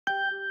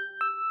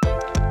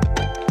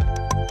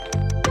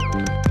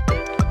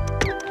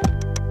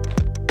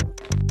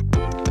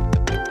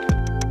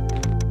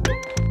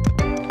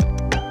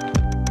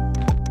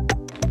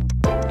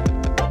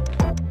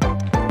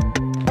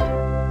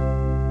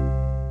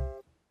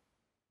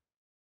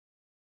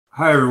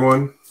Hi,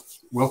 everyone.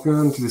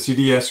 Welcome to the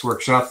CDS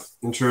workshop,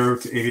 Intro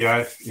to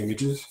AVIF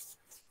Images.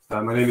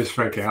 My name is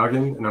Frank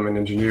Galligan, and I'm an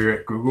engineer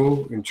at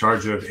Google in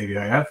charge of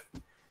AVIF.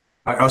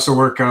 I also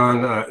work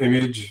on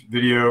image,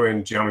 video,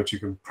 and geometry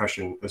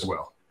compression as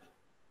well.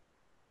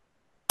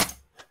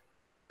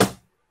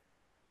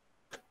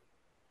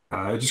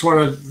 I just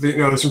want to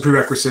there's some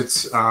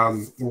prerequisites.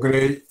 I'm going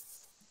to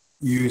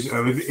use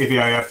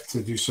AVIF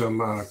to do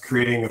some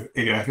creating of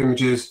AVIF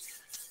images,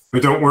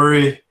 but don't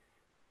worry.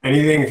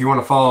 Anything, if you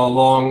want to follow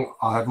along,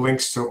 I'll have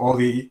links to all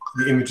the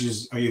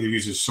images I either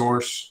use as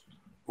source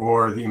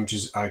or the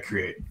images I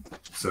create.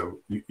 So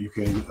you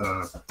can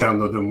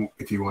download them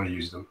if you want to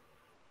use them.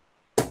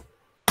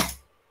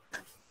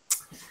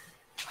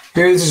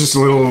 Here, this is just a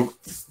little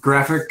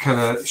graphic kind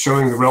of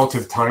showing the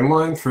relative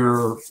timeline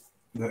for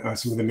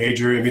some of the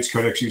major image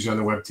codecs used on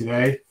the web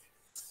today.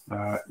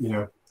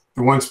 The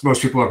ones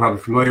most people are probably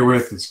familiar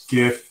with is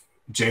GIF,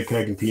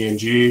 JPEG, and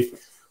PNG,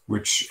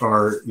 which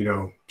are,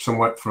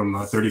 somewhat from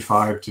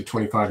 35 to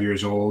 25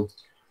 years old.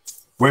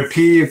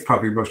 WebP,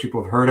 probably most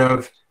people have heard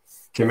of,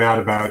 came out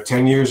about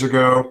 10 years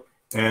ago.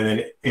 And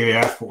then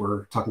AVIF, what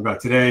we're talking about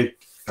today,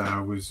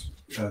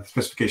 the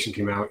specification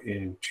came out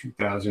in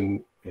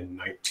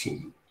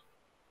 2019.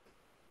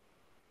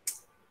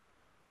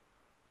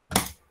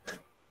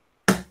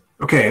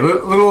 Okay, a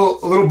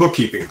little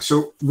bookkeeping.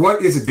 So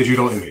what is a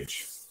digital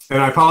image? And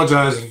I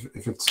apologize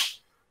if it's,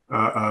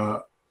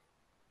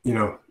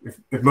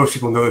 if most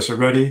people know this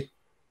already.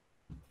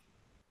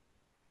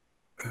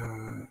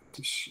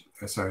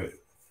 Sorry.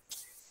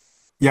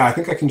 Yeah, I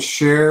think I can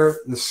share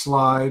the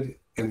slide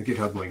and the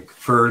GitHub link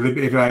for the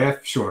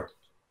AVIF. Sure.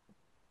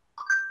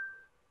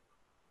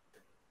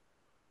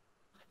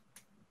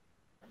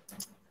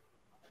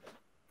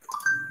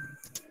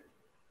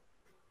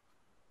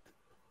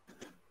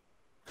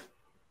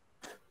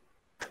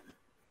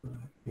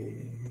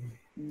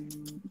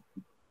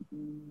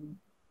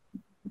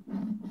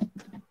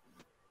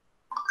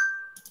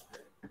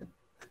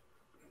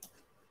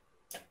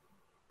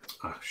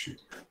 Oh, shoot.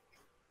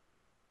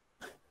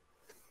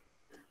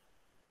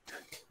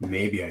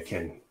 Maybe I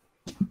can.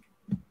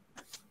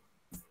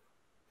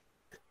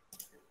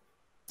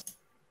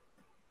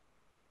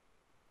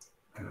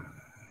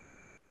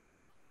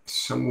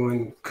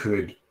 Someone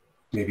could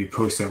maybe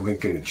post that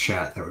link in the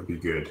chat. That would be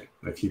good.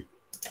 I keep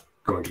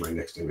going to my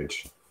next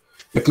image.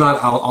 If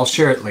not, I'll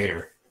share it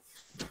later.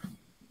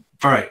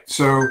 All right.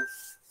 So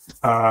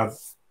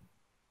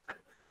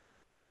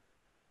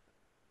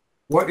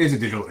what is a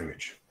digital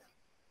image?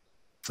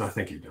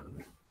 Thank you,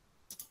 Donovan.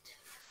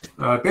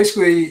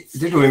 Basically,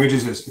 digital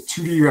images is a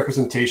 2D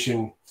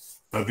representation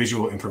of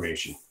visual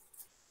information.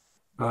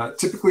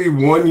 Typically,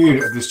 one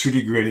unit of this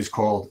 2D grid is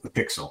called a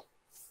pixel.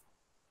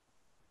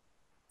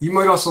 You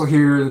might also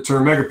hear the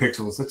term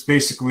megapixels. That's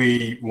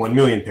basically 1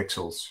 million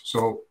pixels.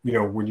 So,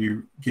 when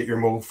you get your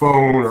mobile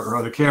phone or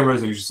other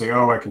cameras, they usually say,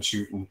 oh, I can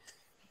shoot in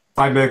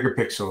 5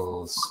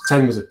 megapixels,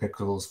 10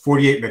 megapixels,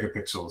 48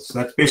 megapixels. So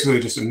that's basically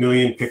just 1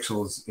 million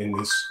pixels in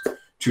this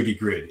 2D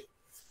grid.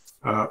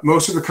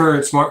 Most of the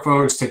current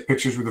smartphones take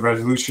pictures with a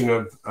resolution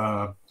of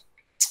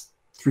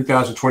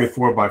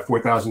 3024 by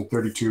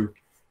 4032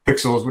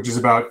 pixels, which is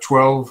about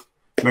 12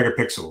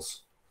 megapixels.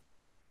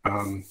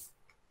 And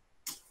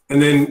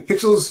then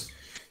pixels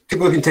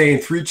typically contain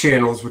 3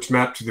 channels, which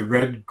map to the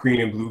red, green,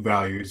 and blue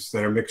values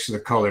that are mixed to the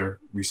color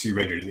we see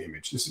rendered in the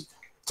image.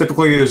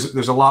 Typically,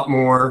 there's a lot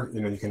more.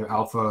 You can have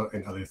alpha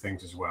and other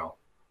things as well.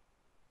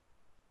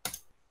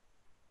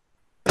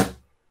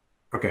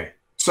 Okay,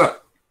 so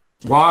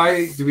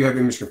why do we have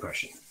image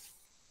compression?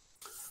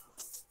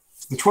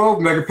 The 12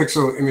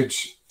 megapixel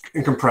image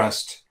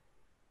compressed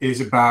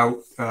is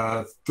about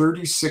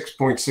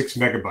 36.6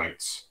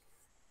 megabytes,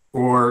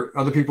 or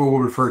other people will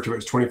refer to it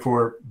as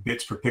 24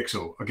 bits per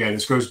pixel. Again,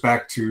 this goes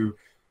back to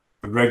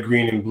the red,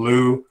 green, and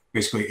blue,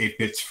 basically 8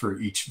 bits for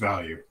each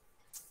value.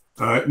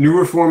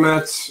 Newer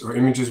formats or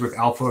images with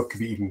alpha could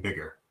be even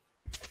bigger.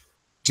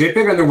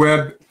 JPEG on the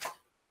web,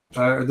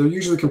 they're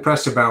usually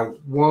compressed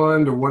about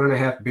 1 to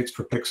 1.5 bits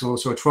per pixel.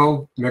 So a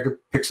 12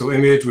 megapixel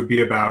image would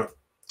be about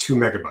 2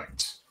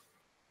 megabytes.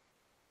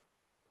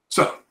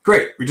 So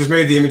great, we just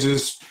made the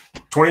images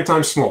 20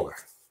 times smaller.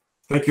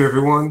 Thank you,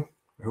 everyone.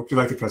 I hope you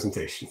liked the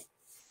presentation.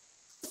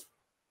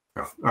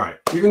 Oh, all right,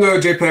 even though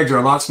JPEGs are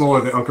a lot smaller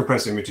than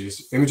uncompressed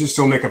images, images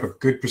still make up a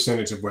good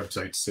percentage of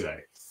websites today.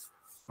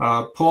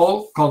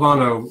 Paul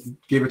Calvano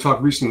gave a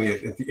talk recently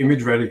at the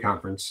Image Ready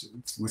conference.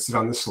 It's listed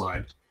on this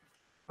slide.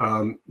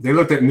 They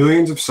looked at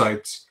millions of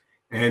sites,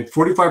 and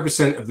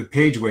 45% of the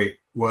page weight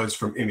was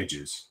from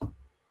images.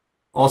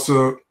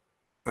 Also,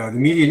 the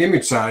median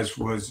image size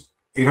was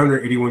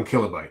 881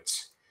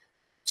 kilobytes.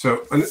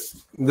 So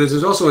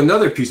there's also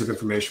another piece of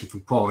information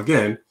from Paul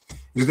again,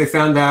 is they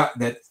found out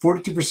that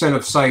 42%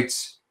 of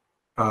sites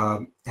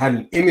had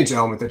an image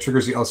element that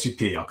triggers the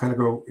LCP. I'll kind of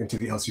go into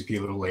the LCP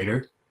a little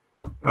later.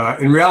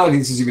 In reality,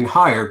 this is even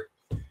higher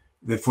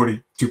than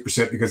 42%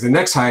 because the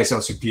next highest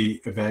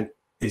LCP event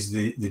is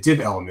the div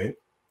element,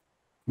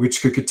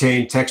 which could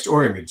contain text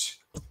or image.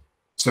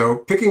 So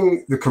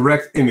picking the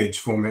correct image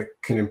format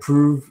can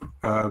improve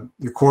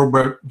your core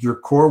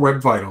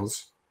web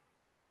vitals,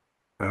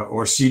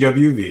 or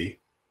CWV.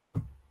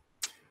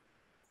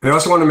 I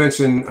also want to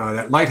mention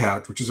that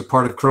Lighthouse, which is a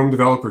part of Chrome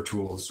Developer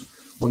Tools,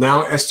 will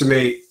now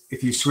estimate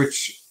if you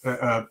switch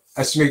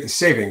estimate the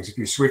savings if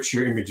you switch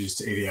your images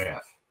to AVIF.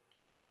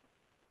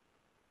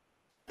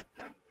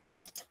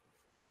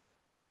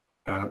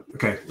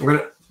 Okay,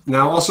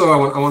 now also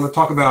I want to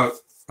talk about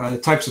the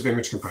types of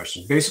image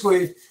compression.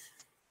 Basically,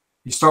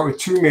 you start with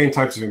two main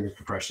types of image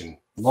compression: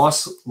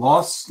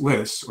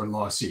 lossless or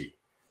lossy.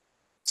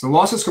 So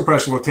lossless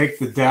compression will take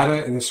the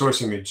data in the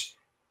source image,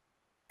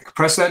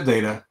 compress that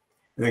data,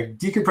 and then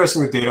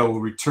decompressing the data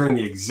will return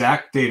the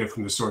exact data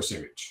from the source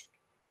image.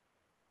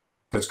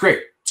 That's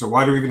great. So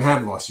why do we even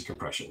have lossy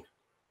compression?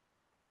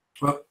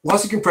 Well,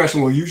 lossy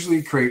compression will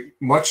usually create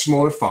much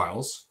smaller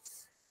files,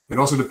 and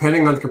also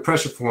depending on the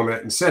compression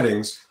format and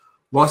settings,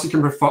 lossy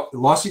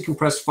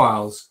compressed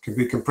files can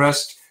be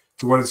compressed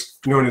to what is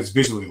known as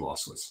visually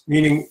lossless,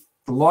 meaning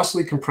the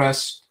lossily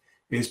compressed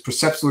is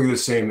perceptually the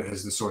same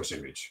as the source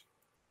image.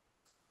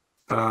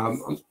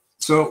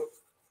 So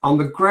on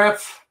the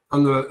graph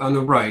on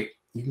the right,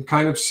 you can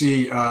kind of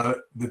see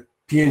the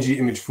PNG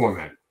image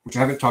format, which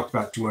I haven't talked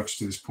about too much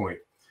to this point.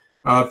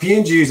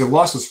 PNG is a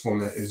lossless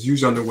format, is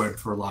used on the web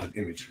for a lot of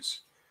images.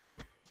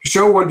 To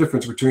show one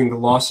difference between the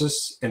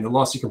lossless and the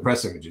lossy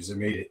compressed images,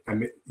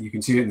 you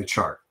can see it in the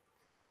chart.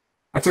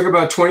 I took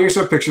about 20 or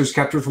so pictures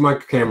captured from my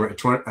camera at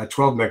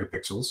 12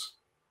 megapixels.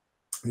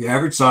 The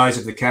average size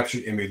of the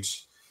captured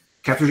images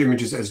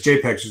as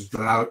JPEGs was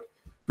about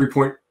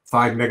 3.5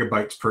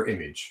 megabytes per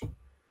image.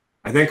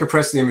 I then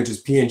compressed the image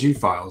as PNG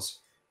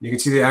files. You can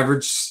see the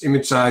average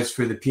image size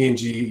for the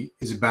PNG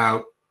is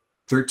about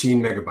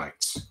 13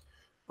 megabytes,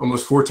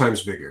 almost 4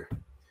 times bigger.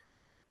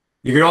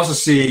 You can also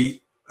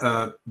see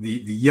the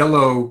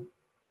yellow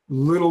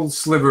little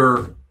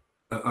sliver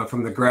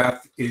from the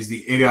graph is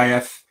the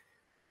AVIF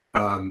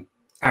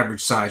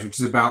average size, which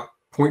is about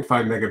 0.5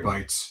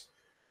 megabytes,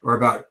 or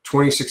about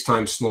 26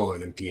 times smaller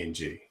than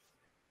PNG.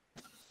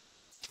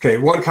 Okay,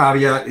 one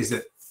caveat is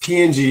that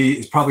PNG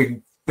is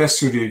probably best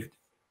suited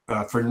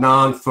for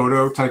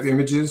non-photo type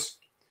images.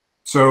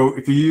 So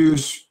if you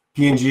use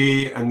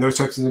PNG and those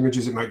types of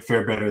images, it might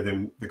fare better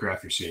than the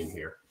graph you're seeing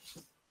here.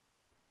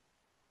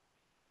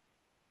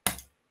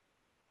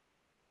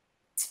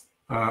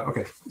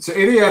 Okay, so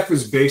AVIF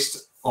was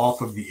based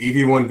off of the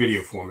AV1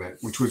 video format,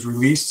 which was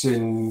released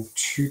in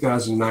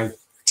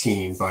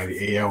 2019 by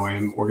the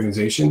ALM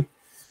organization.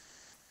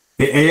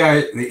 The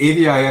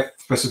AVIF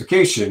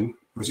specification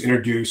was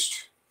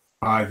introduced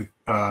by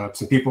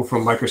some people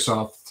from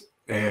Microsoft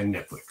and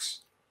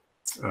Netflix.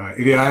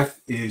 AVIF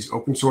is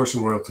open source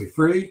and royalty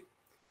free.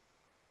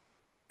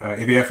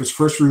 AVIF was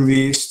first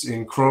released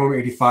in Chrome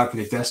 85 for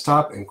the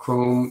desktop and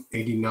Chrome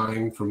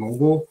 89 for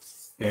mobile,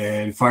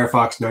 and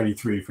Firefox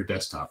 93 for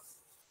desktop.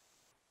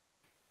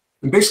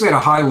 And basically at a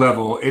high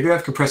level,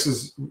 AVIF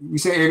compresses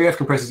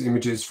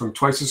images from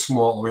twice as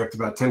small all the way up to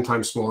about 10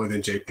 times smaller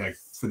than JPEG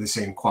for the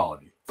same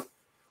quality.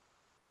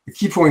 The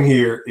key point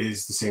here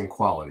is the same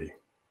quality.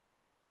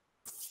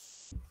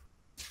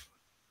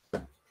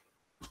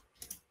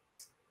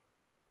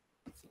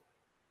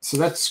 So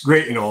that's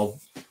great and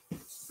all,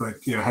 but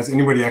has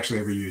anybody actually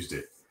ever used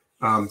it?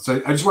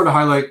 So I just want to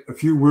highlight a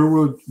few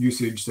real-world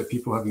usage that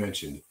people have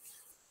mentioned.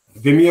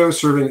 Vimeo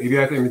serving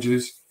AVIF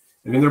images,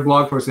 and in their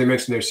blog post they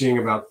mentioned they're seeing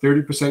about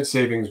 30%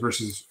 savings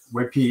versus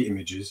WebP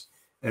images,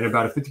 and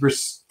about a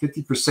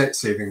 50%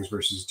 savings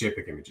versus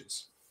JPEG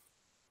images.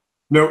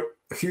 Note,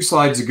 a few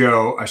slides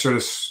ago, I showed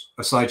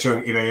a slide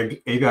showing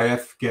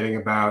AVIF getting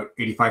about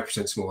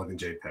 85% smaller than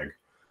JPEG.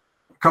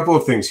 A couple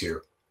of things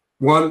here.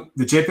 One,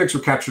 the JPEGs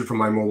were captured from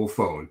my mobile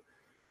phone,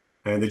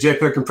 and the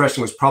JPEG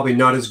compression was probably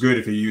not as good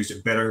if you used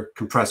a better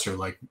compressor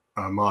like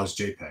Moz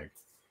JPEG.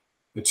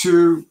 The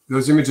two,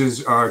 those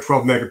images are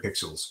 12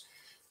 megapixels.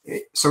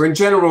 So in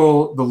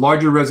general, the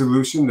larger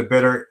resolution, the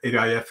better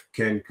AVIF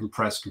can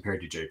compress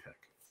compared to JPEG.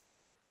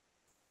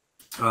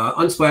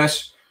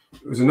 Unsplash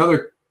was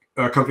another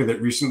company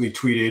that recently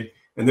tweeted,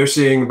 and they're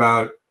seeing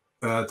about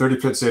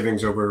 30%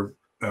 savings over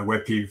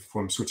WebP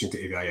from switching to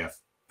AVIF,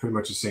 pretty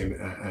much the same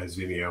as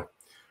Vimeo.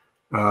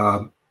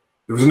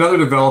 There was another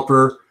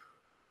developer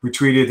who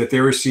tweeted that they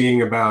were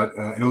seeing about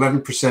an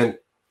 11%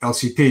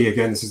 LCP.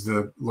 Again, this is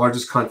the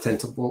largest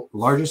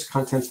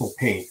contentful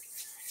paint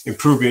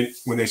improvement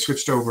when they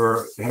switched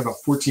over. They had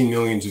about 14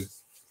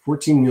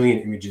 million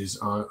images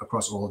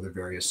across all of their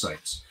various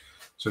sites.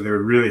 So they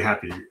were really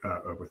happy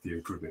with the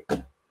improvement.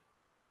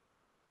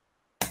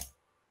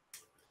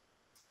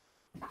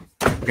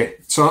 Okay,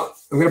 so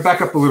I'm going to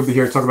back up a little bit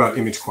here and talk about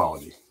image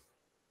quality.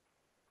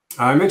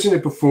 I mentioned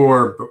it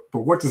before, but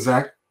what does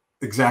that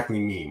exactly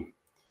mean?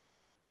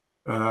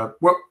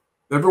 Well,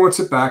 everyone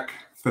sit back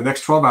for the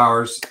next 12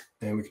 hours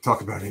and we can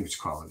talk about image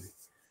quality.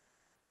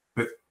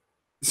 But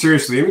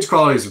seriously, image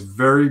quality is a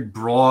very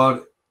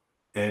broad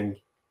and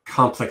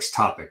complex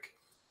topic.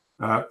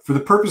 For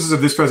the purposes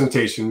of this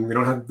presentation, we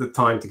don't have the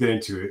time to get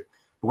into it.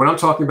 But when I'm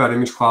talking about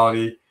image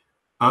quality,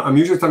 I'm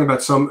usually talking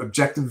about some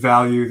objective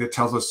value that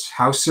tells us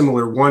how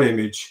similar one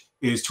image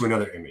is to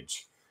another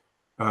image.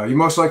 You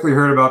most likely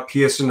heard about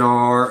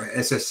PSNR,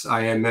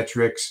 SSIM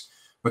metrics,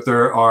 but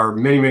there are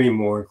many, many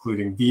more,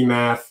 including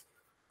VMAF,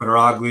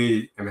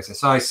 Badaragli,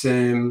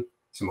 MSSI-SIM,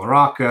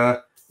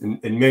 Simulacra,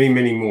 and many,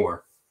 many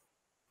more.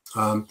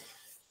 And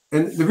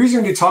the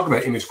reason we talk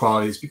about image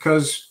quality is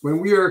because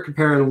when we are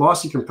comparing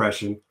lossy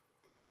compression,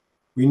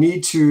 we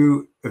need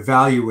to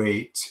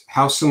evaluate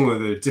how similar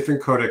the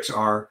different codecs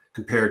are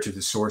compared to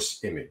the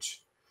source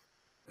image.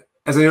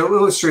 As an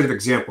illustrative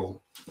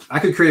example, I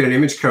could create an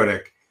image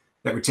codec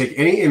that would take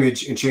any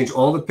image and change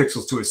all the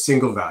pixels to a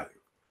single value.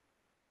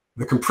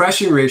 The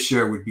compression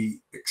ratio would be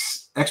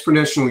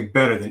exponentially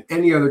better than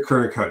any other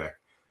current codec,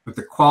 but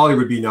the quality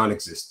would be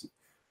non-existent.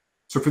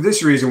 So for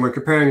this reason, when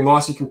comparing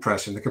lossy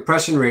compression, the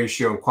compression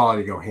ratio and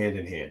quality go hand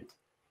in hand.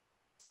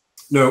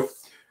 Note,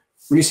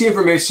 when you see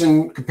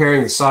information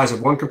comparing the size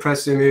of one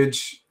compressed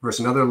image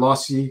versus another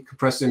lossy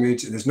compressed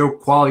image, and there's no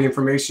quality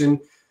information,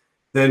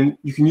 then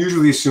you can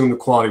usually assume the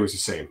quality was the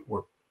same,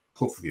 or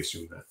hopefully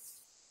assume that.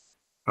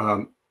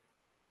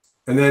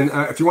 And then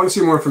if you want to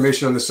see more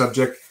information on the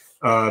subject,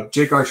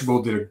 Jake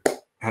Archibald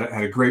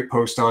had a great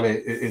post on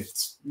it.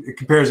 It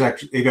compares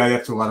actually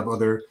AVIF to a lot of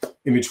other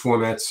image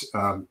formats,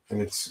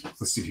 and it's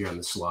listed here on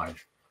the slide.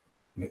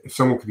 And if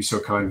someone could be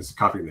so kind as to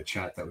copy in the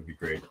chat, that would be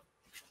great.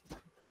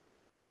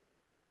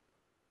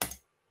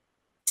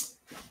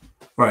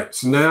 All right,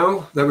 so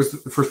now that was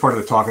the first part of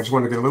the talk. I just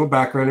wanted to get a little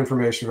background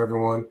information for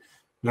everyone.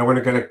 Now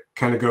we're going to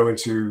kind of go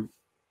into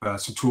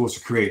some tools to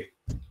create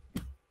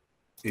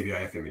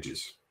AVIF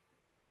images.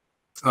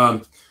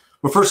 Well,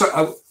 first,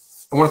 I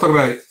want to talk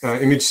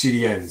about image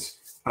CDNs.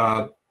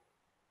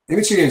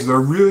 Image CDNs are a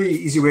really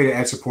easy way to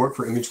add support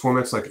for image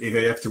formats like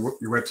AVIF to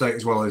your website,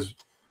 as well as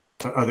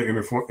other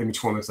image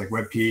formats like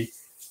WebP.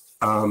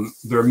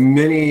 There are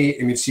many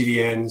image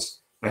CDNs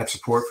that have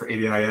support for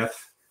AVIF.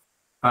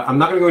 I'm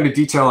not going to go into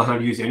detail on how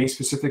to use any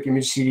specific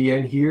image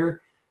CDN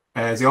here,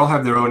 as they all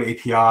have their own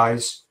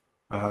APIs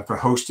for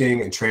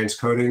hosting and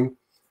transcoding.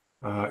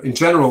 In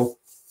general,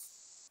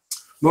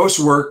 most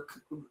work,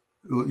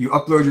 you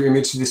upload your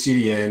image to the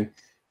CDN,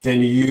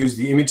 then you use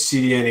the image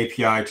CDN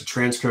API to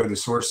transcode the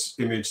source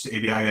image to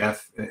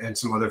AVIF and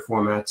some other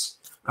formats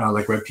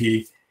like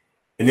WebP.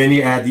 And then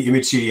you add the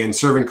image CDN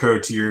serving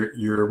code to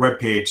your web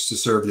page to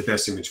serve the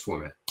best image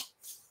format.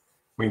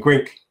 Wink,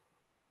 wink,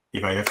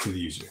 AVIF to the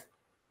user.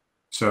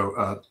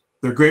 So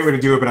they're a great way to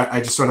do it, but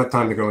I just don't have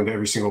time to go into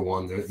every single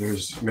one.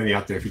 There's many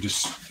out there. If you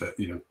just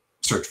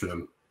search for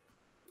them,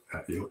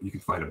 you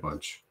can find a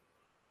bunch.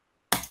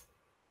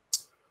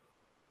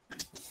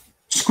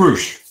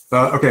 Squoosh.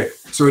 Okay,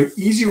 so an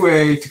easy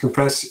way to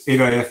compress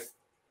AVIF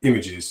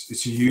images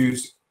is to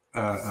use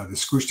the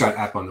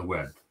Squoosh.app on the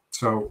web.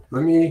 So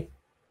let me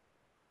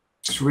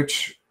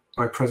switch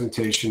my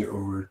presentation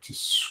over to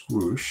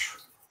Squoosh.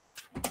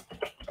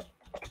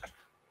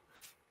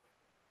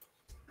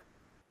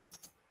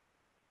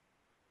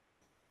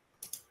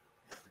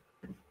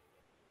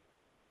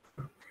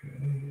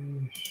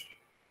 Okay.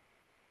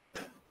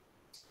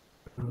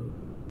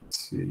 Let's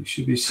see, you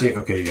should be seeing,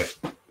 okay, yeah.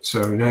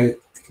 So now you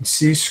can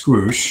see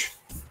Squoosh.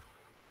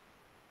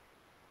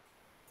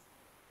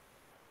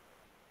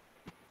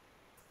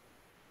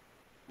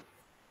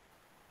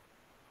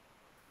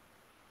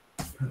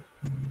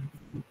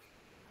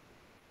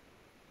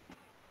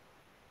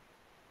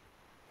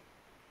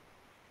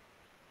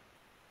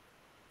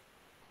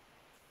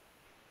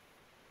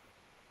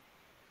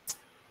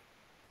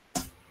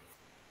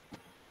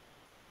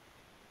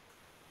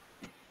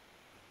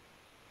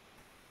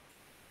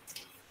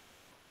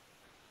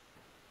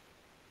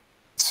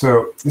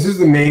 So this is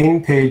the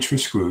main page for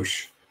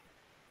Squoosh.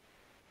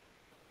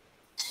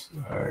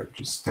 So I'm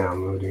just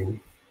downloading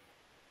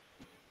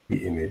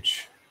the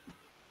image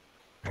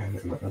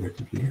and my other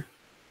computer.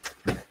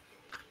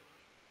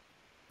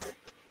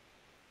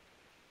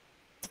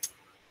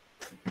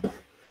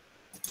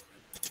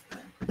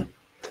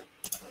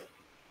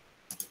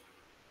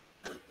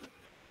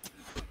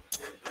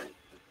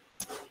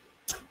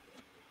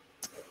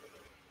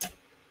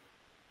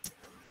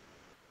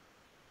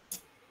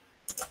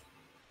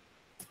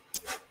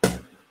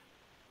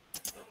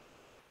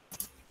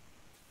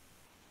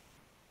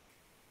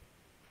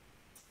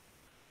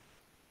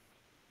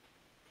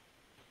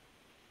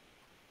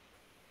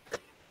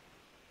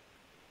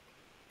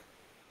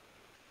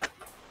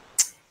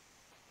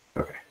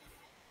 Okay.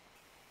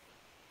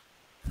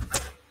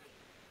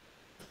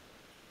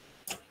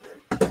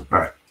 All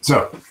right.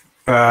 So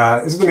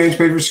this is the main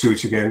page for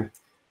Squoosh again.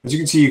 As you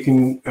can see, you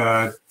can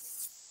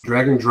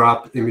drag and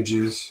drop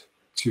images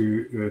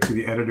to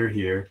the editor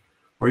here,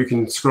 or you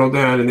can scroll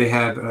down and they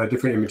have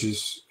different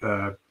images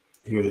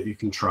here that you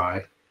can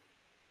try.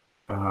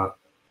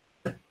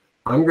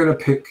 I'm going to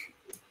pick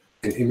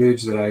an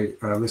image that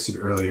I listed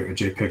earlier, a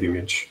JPEG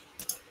image,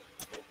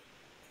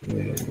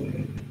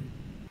 and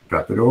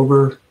drop it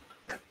over.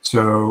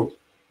 So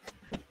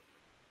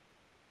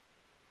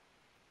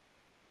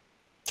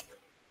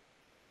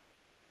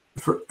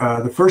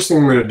the first thing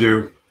I'm going to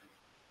do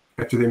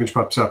after the image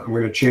pops up, I'm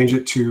going to change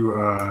it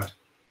to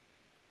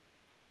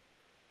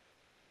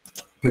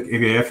pick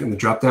AVIF in the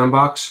drop-down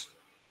box.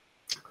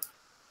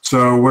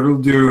 So what it'll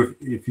do,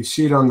 if you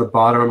see it on the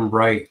bottom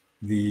right,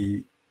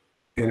 the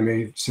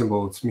animated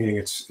symbol, it's meaning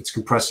it's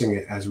compressing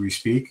it as we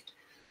speak.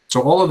 So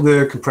all of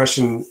the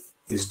compression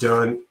is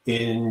done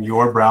in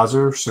your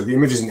browser, so the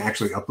image isn't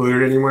actually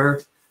uploaded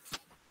anywhere.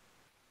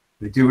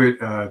 They do it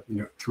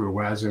through a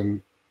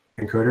WASM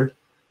encoder.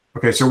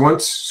 Okay, so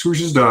once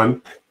Swoosh is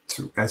done,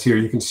 as here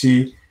you can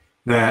see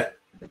that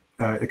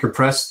it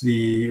compressed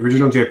the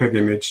original JPEG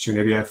image to an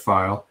AVIF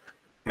file,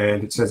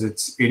 and it says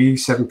it's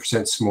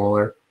 87%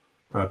 smaller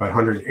by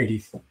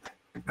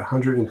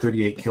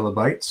 138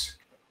 kilobytes.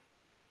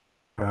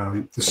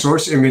 The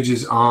source image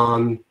is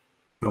on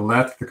the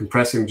left, the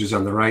compressed image is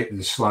on the right.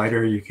 The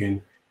slider, you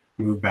can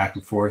move back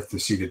and forth to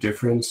see the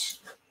difference.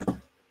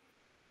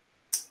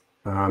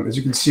 As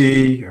you can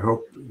see, I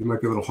hope it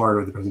might be a little harder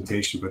with the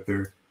presentation, but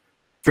they're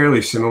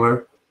fairly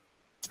similar.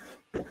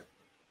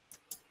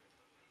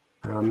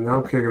 Now,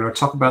 okay, I'm going to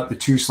talk about the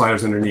two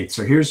sliders underneath.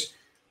 So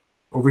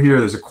over here,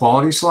 there's a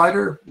quality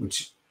slider,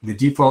 which the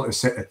default is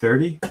set at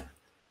 30.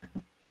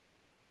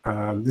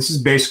 This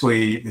is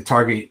basically the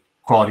target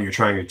quality you're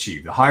trying to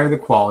achieve. The higher the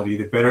quality,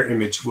 the better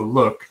image will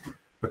look,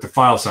 but the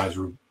file size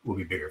will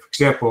be bigger. For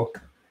example,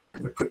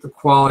 I put the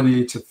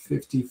quality to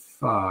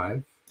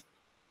 55.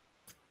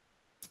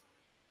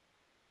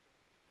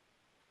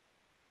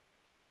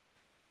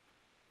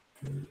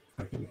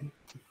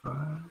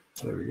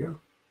 There we go.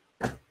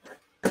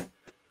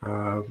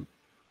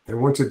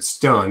 And once it's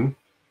done,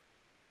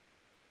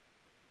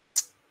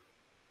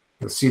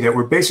 you'll see that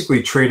we're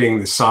basically trading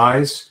the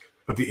size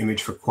of the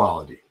image for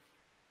quality.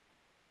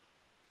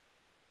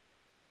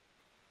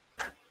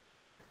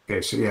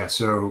 Okay, so yeah,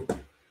 so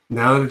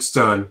now that it's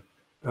done,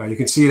 you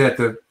can see that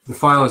the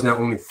file is now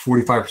only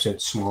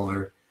 45%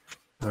 smaller,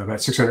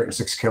 about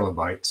 606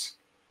 kilobytes.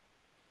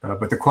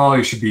 But the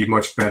quality should be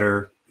much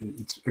better.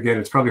 Again,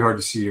 it's probably hard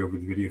to see over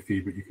the video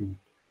feed, but you can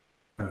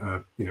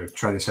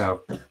try this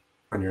out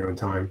on your own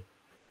time.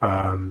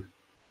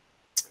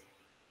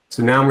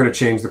 So now I'm going to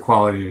change the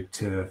quality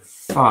to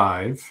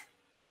 5.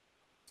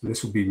 So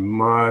this will be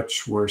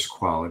much worse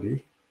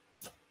quality.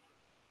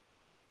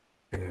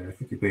 And I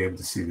think you'll be able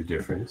to see the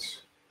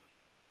difference.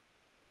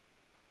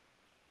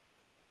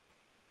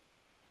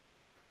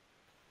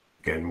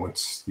 Again,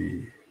 once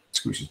the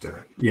squish is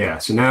done. Yeah,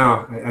 so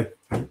now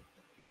I can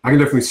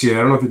definitely see it.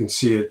 I don't know if you can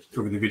see it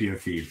over the video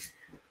feed,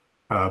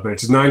 but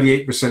it's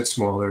 98%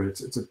 smaller.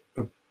 It's a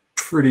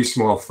pretty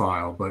small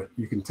file, but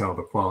you can tell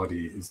the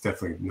quality is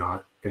definitely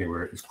not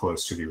anywhere as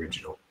close to the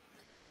original.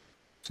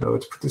 So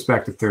let's put this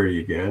back to 30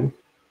 again.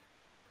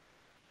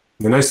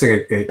 The nice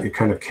thing, it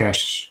kind of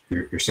caches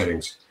your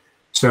settings.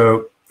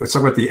 So let's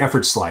talk about the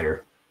effort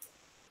slider.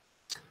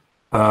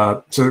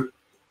 So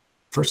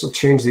first I'll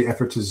change the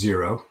effort to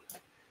 0.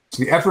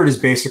 So the effort is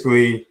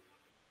basically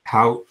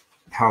how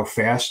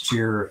fast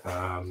you're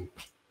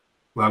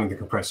allowing the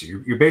compressor.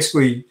 You're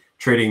basically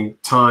trading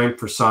time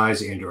for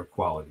size and/or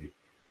quality.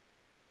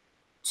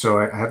 So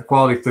I have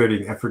quality 30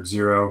 and effort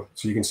 0.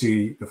 So you can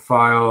see the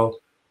file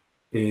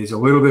is a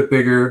little bit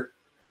bigger,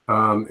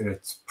 and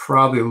it's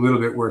probably a little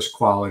bit worse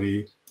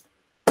quality.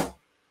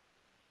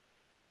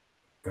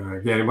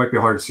 Again, it might be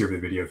hard to see over the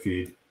video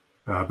feed,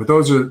 but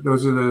those are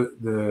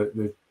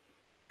the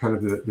kind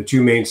of the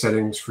two main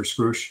settings for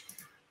Squoosh.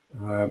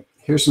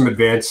 Here's some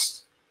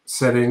advanced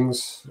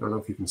settings. I don't know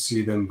if you can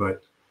see them,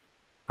 but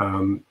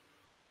the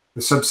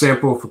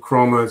subsample for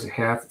chroma is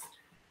half.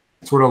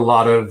 It's what a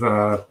lot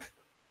of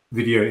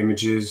video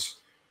images,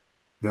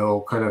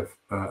 they'll kind of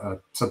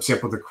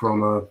subsample the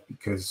chroma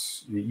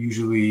because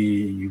usually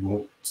you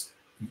won't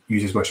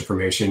use as much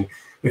information.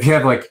 If you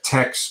have like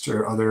text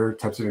or other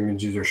types of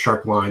images or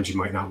sharp lines, you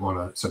might not want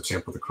to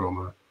subsample the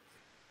chroma.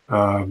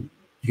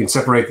 You can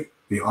separate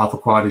the alpha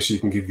quality, so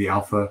you can give the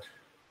alpha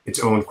its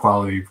own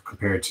quality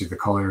compared to the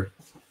color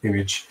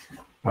image.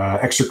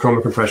 Extra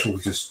chroma compression will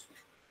just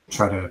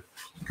try to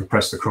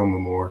compress the chroma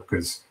more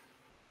because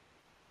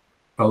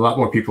a lot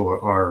more people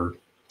are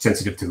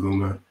sensitive to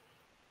luma.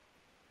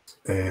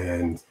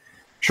 And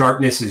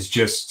sharpness is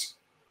just,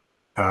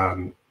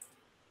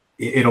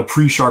 it'll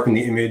pre-sharpen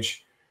the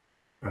image.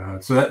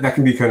 So that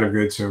can be kind of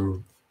good.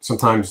 So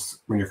sometimes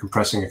when you're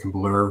compressing, it can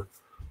blur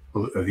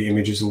the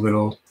images a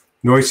little.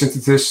 Noise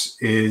synthesis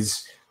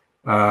is,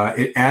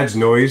 it adds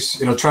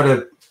noise. It'll try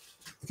to,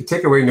 it can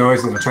take away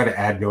noise and it'll try to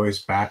add noise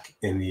back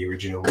in the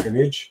original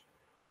image.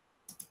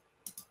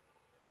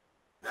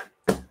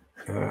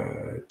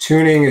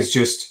 Tuning is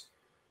just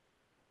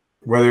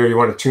whether you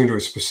want to tune to a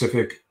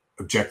specific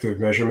objective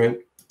measurement.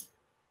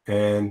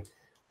 And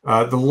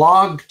the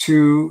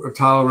log2 of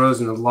tile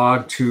rows and the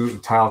log2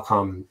 of tile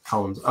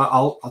columns.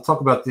 I'll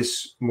talk about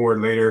this more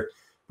later,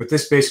 but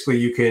this basically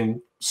you can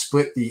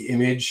split the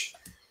image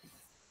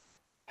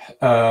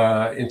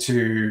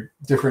into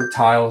different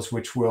tiles,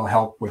 which will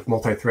help with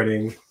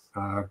multi-threading,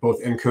 both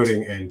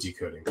encoding and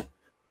decoding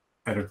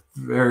at a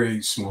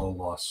very small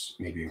loss,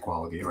 maybe in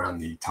quality around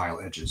the tile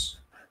edges.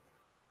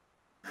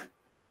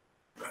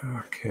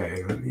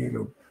 Okay, let me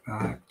go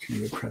back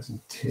to the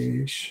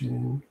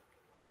presentation.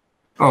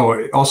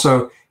 Oh,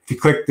 also, if you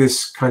click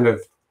this kind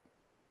of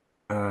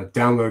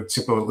download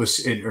symbol,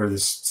 or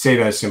this save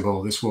as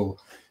symbol, this will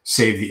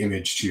save the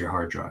image to your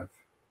hard drive.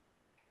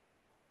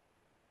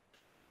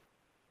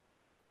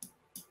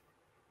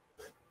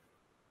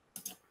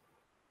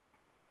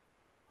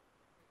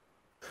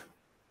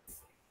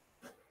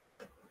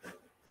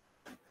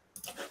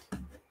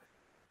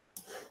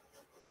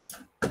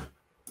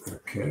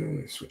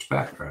 Okay, switch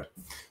back. All right.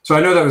 So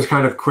I know that was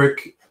kind of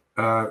quick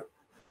for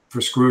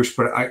Squoosh,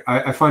 but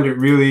I find it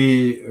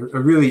really a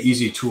really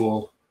easy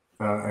tool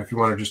if you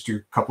want to just do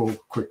a couple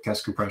quick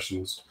test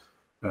compressions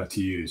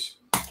to use.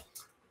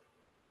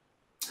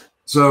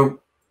 So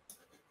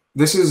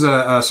this is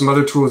some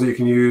other tools that you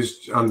can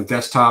use on the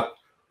desktop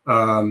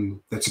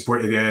that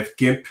support AVIF.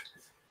 GIMP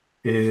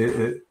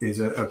is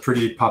a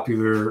pretty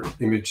popular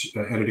image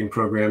editing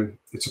program.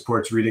 It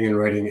supports reading and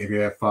writing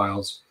AVIF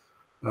files.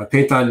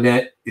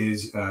 Paint.net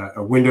is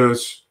a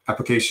Windows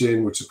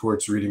application which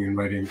supports reading and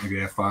writing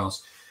AVIF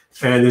files.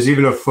 And there's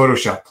even a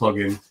Photoshop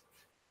plugin,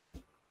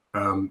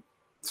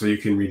 so you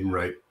can read and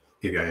write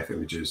AVIF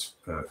images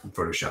in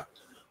Photoshop.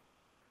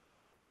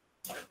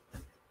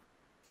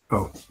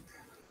 Oh,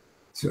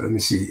 so let me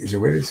see. Is there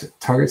a way to set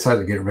target size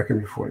to get a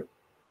recommended for it?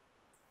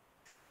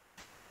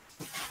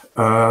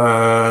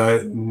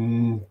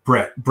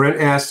 Brent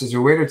asked, is there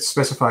a way to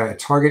specify a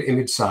target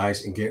image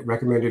size and get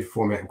recommended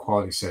format and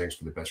quality settings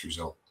for the best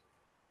result?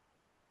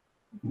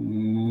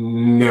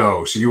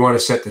 No. So you want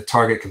to set the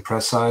target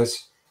compress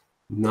size,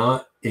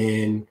 not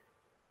in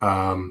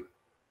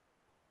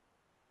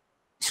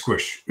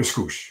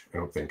Squoosh, I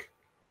don't think.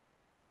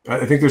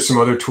 I think there's some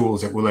other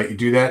tools that will let you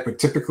do that, but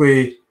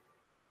typically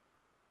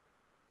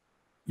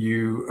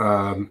you,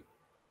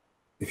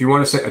 if you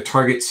want to set a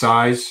target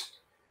size,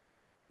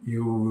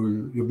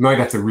 you might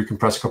have to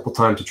recompress a couple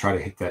times to try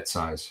to hit that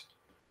size.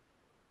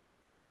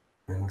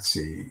 And let's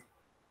see.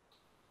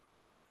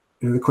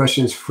 The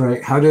question is,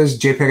 Frank, how does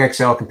JPEG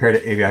XL compare to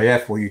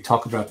AVIF? Will you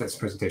talk about that in this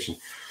presentation?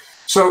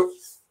 So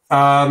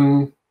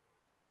I'm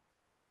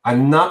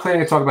not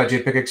planning to talk about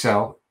JPEG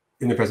XL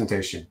in the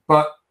presentation,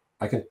 but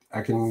I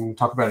can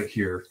talk about it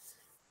here.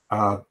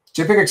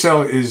 JPEG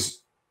XL is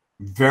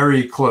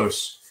very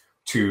close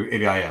to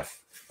AVIF.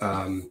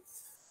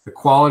 The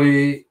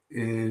quality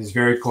is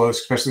very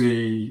close,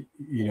 especially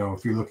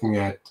if you're looking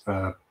at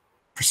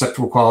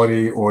perceptual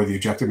quality or the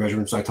objective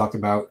measurements I talked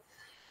about.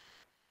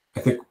 I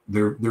think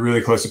they're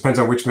really close. Depends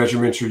on which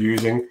measurements you're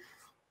using.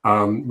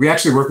 We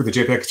actually work with the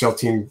JPEG XL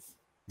team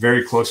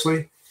very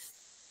closely,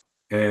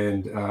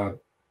 and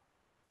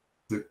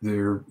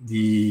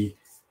the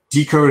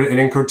decode and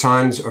encode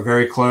times are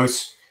very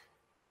close.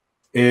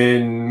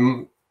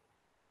 In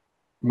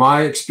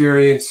my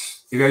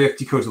experience, AVIF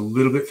decodes a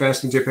little bit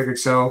faster than JPEG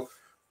XL,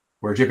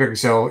 where JPEG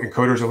XL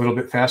encoder is a little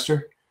bit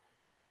faster.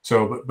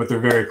 So, but they're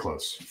very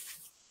close.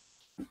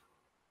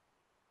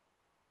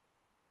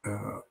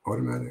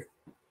 Automated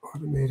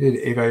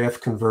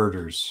AVIF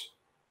converters.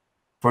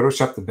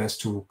 Photoshop the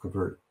best tool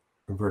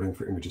converting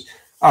for images.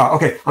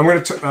 Okay, I'm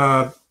going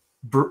to.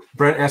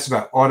 Brent asked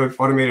about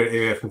automated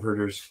AVIF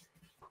converters,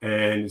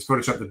 and is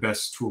Photoshop the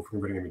best tool for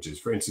converting images?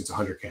 For instance,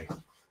 100K.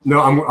 No,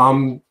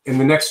 I'm in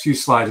the next few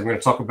slides. I'm going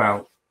to talk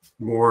about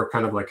more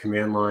kind of like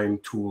command line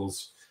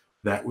tools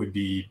that would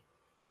be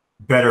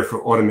better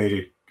for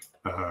automated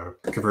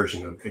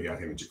conversion of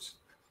AVIF images.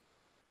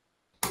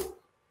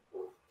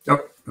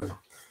 Oh,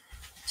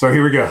 so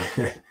here we go.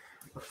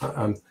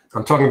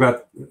 I'm talking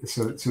about,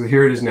 so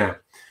here it is now.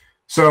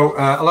 So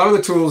a lot of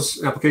the tools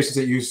and applications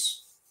that use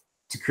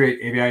to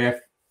create AVIF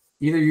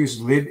either use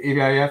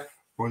libAVIF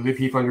or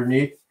libheap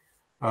underneath.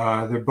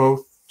 They're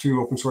both two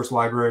open source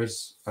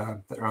libraries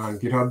that are on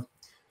GitHub.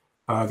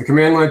 The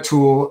command line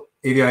tool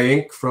AVI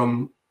Inc.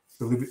 from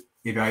the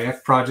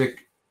libAVIF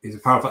project is a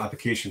powerful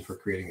application for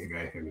creating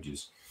AVIF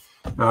images.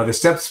 The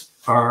steps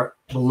are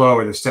below,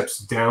 or the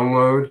steps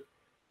download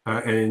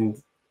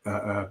and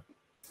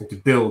to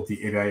build the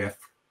AVIF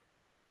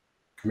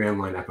command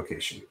line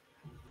application.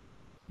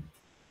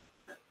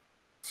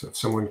 So if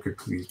someone could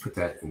please put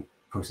that and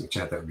post in the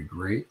chat, that would be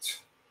great.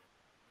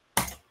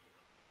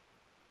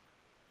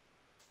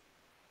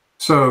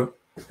 So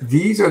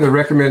these are the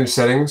recommended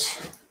settings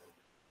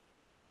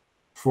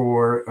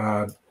for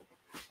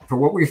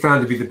what we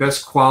found to be the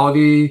best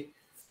quality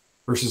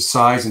versus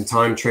size and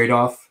time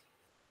trade-off.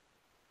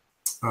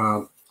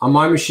 On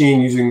my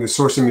machine, using the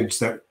source image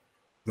that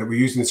we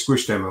used in the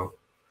Squoosh demo,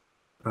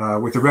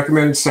 with the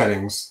recommended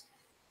settings,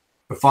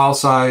 the file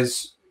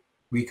size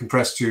we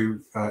compressed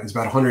to is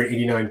about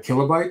 189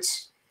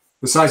 kilobytes.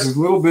 The size is a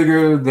little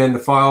bigger than the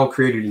file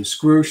created in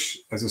Squoosh,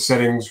 as the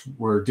settings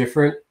were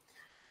different.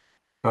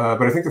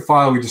 But I think the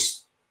file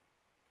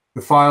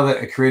that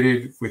I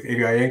created with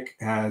AVI Inc.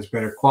 has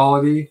better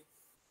quality,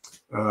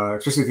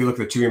 especially if you look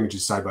at the two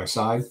images side by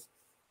side.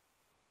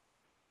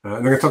 And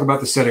I'm going to talk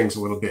about the settings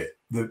a little bit.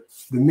 The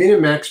min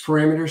and max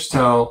parameters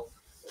tell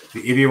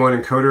the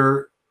AV1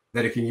 encoder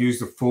that it can use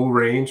the full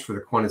range for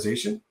the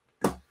quantization.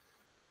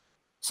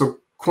 So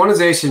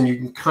quantization, you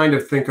can kind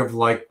of think of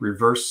like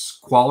reverse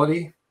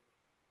quality.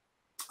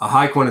 A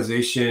high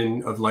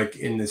quantization of like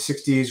in the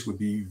 60s would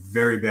be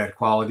very bad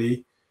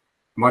quality,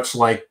 much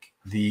like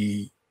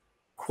the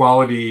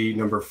quality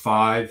number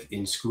 5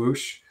 in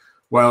squoosh,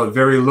 while a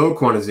very low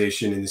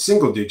quantization in the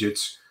single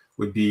digits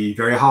would be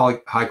very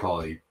high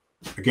quality.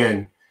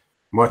 Again,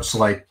 much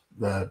like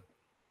the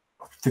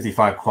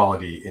 55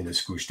 quality in the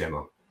squoosh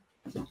demo.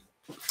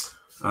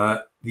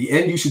 The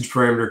end usage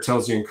parameter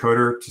tells the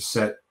encoder to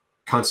set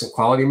constant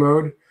quality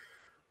mode,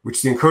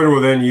 which the encoder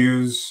will then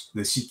use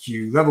the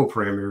CQ level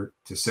parameter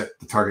to set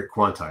the target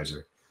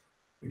quantizer.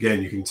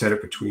 Again, you can set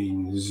it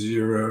between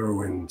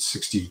 0 and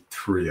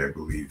 63, I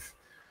believe.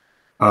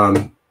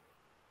 So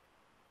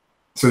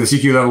the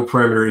CQ level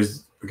parameter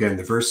is, again,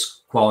 the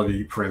verse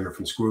quality parameter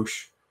from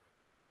squoosh.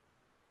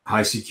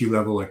 High CQ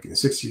level, like in the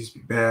 60s,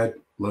 would be bad.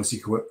 Low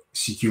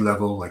CQ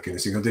level, like in the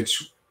single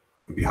digit,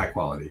 would be high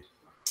quality.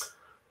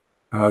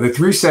 The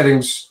 3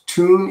 settings: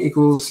 tune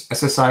equals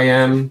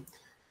SSIM,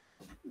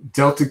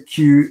 delta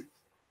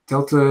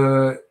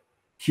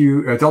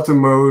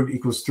mode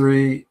equals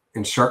 3,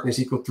 and sharpness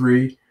equal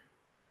 3,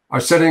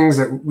 are settings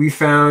that we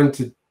found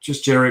to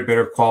just generate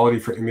better quality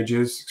for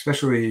images,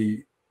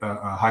 especially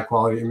high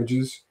quality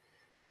images.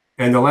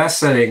 And the last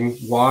setting,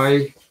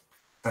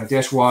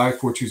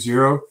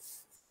 -Y420,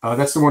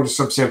 that's the one to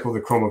subsample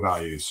the chroma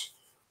values.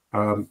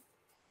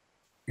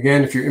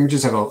 Again, if your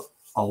images have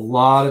a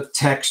lot of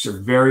text or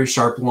very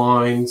sharp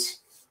lines,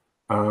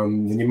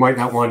 then you might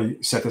not want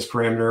to set this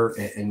parameter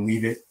and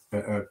leave it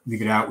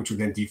out, which would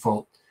then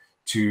default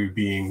to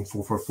being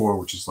 444,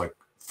 which is like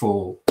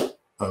full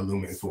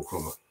lumen and full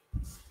chroma.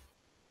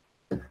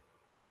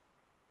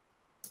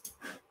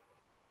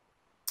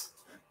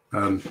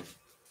 All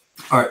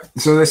right,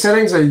 so the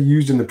settings I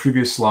used in the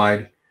previous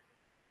slide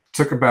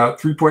took about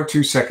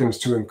 3.2 seconds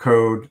to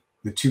encode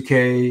the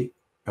 2K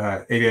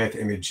AVIF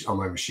image on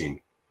my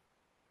machine.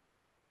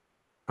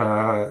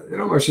 My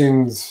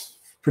machine's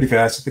pretty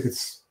fast. I think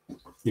it's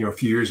a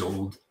few years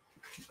old.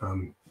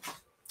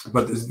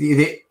 But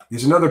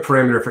there's another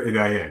parameter for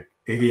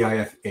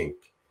AVIF Inc.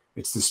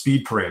 It's the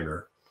speed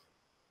parameter.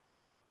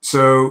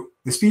 So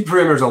the speed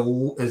parameter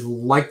is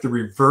like the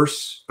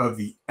reverse of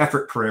the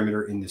effort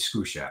parameter in the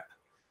squoosh app.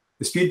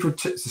 The speed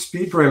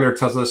parameter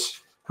tells us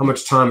how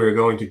much time we're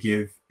going to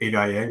give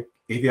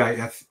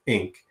AVIF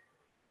Inc.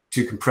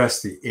 to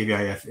compress the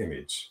AVIF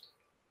image.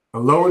 A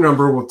lower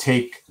number will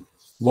take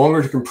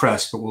longer to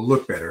compress, but will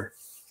look better.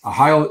 A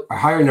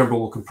higher number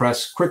will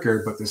compress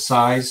quicker, but the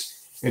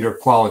size and or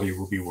quality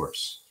will be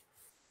worse.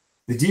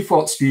 The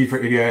default speed for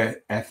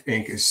AVIF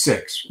Inc. is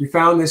 6. We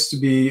found this to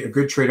be a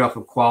good trade-off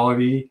of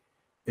quality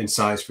and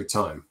size for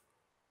time.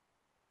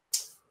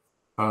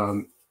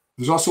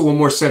 There's also one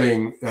more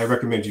setting that I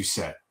recommend you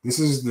set. This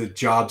is the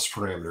jobs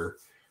parameter,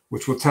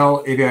 which will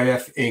tell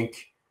AVIF Inc.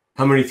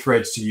 how many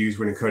threads to use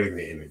when encoding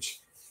the image.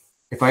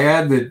 If I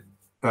add the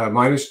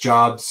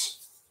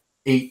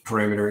 -jobs8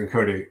 parameter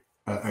encoding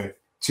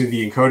to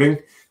the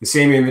encoding, the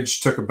same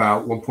image took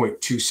about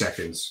 1.2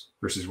 seconds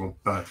versus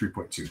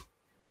 3.2.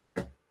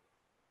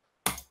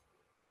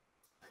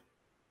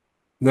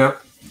 Now,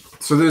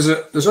 so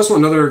there's also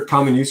another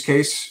common use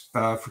case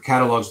for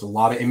catalogs with a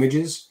lot of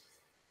images.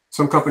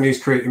 Some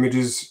companies create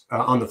images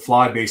on the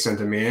fly based on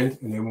demand,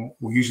 and then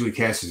will usually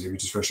cache these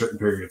images for a certain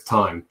period of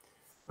time.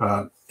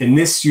 In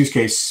this use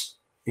case,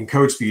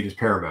 encode speed is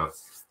paramount.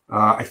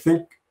 I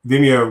think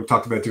Vimeo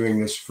talked about doing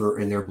this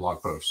in their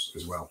blog posts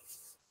as well.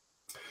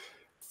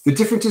 The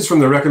differences from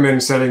the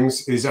recommended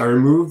settings is I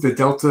removed the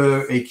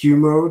delta AQ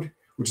mode,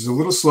 which is a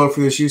little slow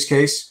for this use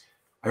case.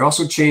 I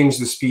also changed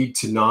the speed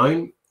to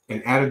 9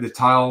 and added the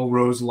tile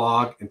rows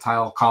log and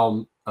tile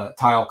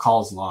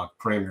calls log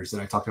parameters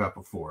that I talked about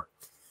before.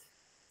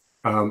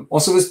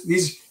 Also,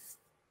 these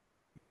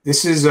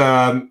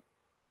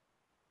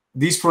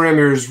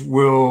parameters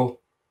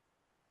will,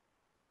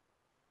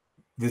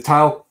 the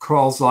tile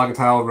calls log and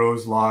tile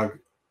rows log,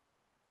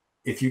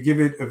 if you give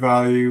it a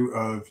value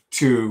of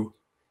 2,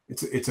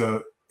 it's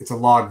a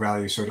log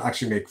value, so it'll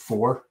actually make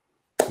 4,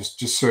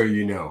 just so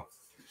you know.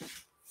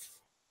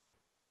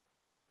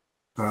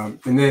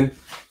 And then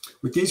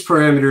with these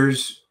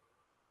parameters,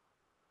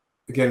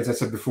 again, as I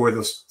said before,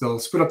 they'll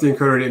split up the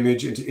encoded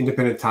image into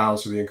independent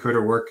tiles, so the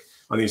encoder work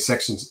on these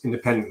sections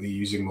independently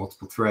using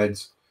multiple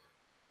threads.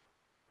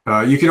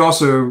 You can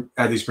also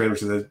add these parameters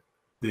to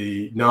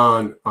the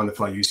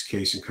non-on-the-fly use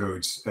case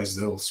encodes, as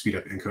they'll speed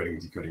up encoding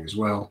and decoding as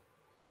well.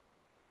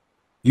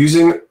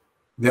 Using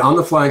the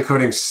on-the-fly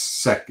encoding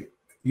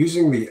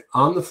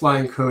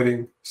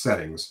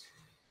settings,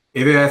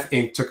 AVIF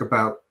Inc. took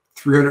about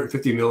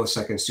 350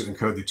 milliseconds to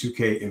encode the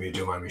 2K image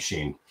on my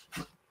machine.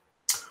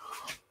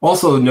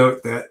 Also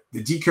note that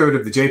the decode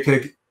of the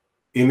JPEG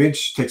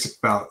image takes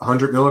about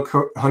 100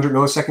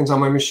 milliseconds on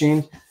my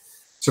machine.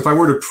 So if I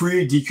were to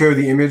pre-decode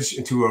the image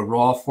into a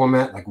RAW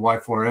format like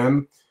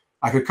Y4M,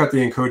 I could cut the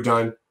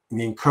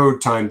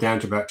encode time down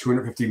to about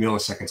 250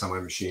 milliseconds on my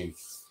machine.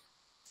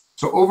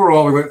 So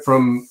overall, we went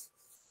from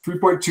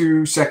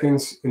 3.2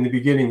 seconds in the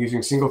beginning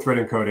using single thread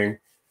encoding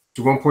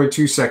to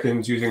 1.2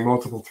 seconds using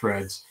multiple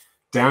threads,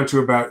 down to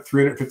about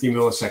 350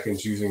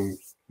 milliseconds using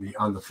the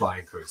on-the-fly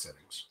encode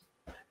settings.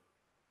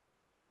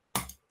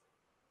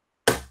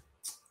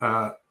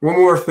 one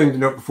more thing to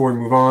note before we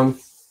move on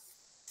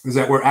is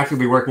that we're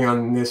actively working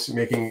on this,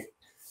 making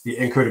the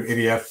encode of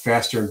AVIF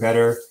faster and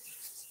better.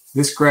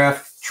 This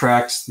graph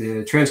tracks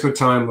the transcode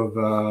time of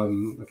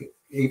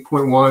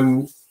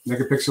 8.1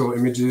 megapixel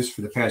images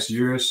for the past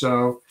year or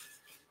so.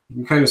 You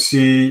can kind of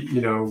see,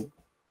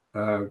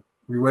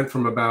 we went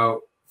from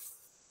about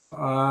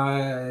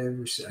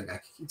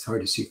it's hard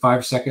to see,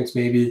 5 seconds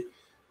maybe,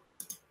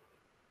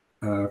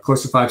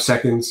 close to 5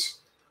 seconds,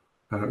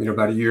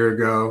 about a year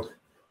ago.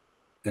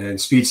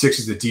 And speed 6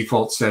 is the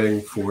default setting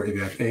for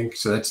AVIF Inc.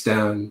 So that's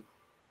down,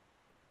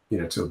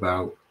 to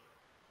about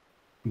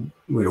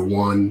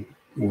 1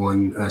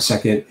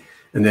 second.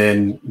 And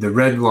then the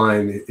red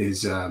line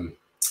is on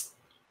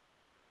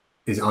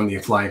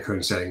the fly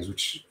encoding settings,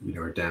 which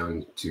are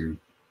down to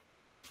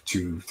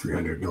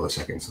 200-300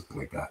 milliseconds, something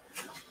like that.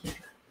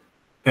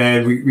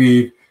 And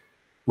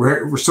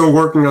we're still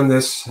working on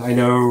this. I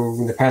know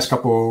in the past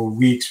couple of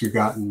weeks we've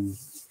gotten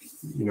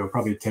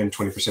probably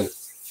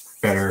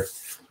 10-20% better.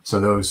 So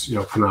those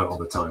come out all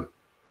the time.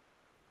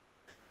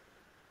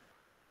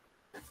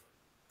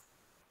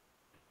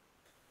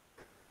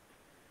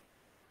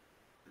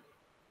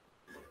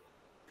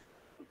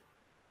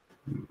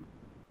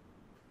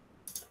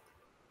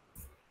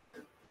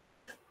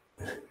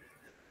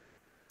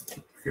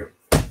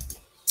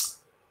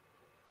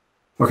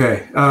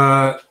 Okay,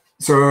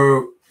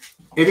 so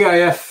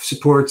AVIF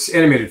supports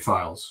animated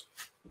files,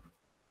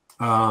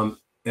 and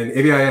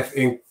AVIF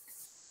Inc.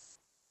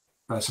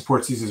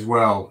 Supports these as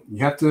well.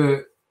 You have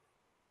to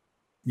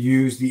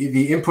use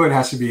the input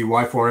has to be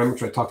Y4M,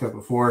 which I talked about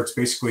before. It's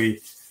basically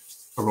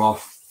a raw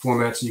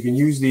format, so you can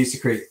use these to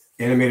create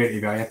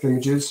animated AVIF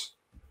images.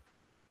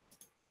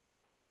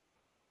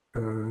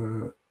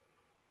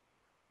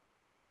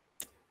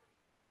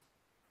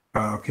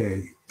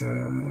 Okay.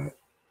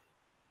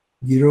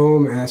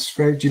 Jerome asks,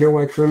 Frank, do you know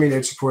why Chromium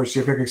Edge supports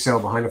JPEG Excel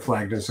behind the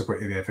flag doesn't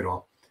support AVIF at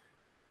all?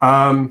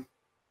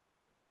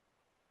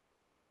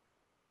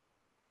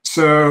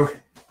 So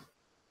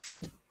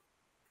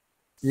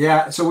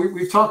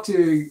we've talked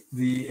to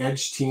the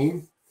Edge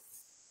team,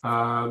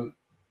 and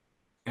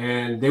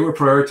they were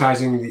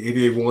prioritizing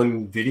the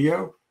AVA1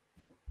 video.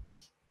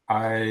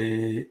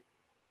 I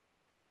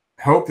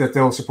hope that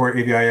they'll support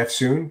AVIF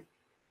soon,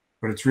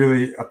 but it's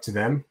really up to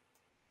them.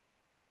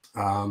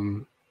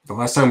 The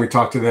last time we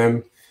talked to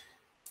them,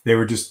 they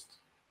were just,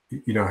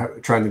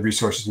 trying the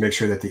resources to make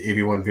sure that the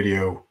AV1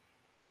 video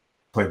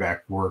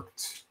playback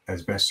worked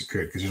as best it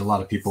could, because there's a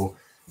lot of people.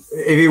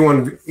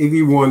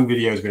 AV1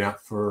 video has been out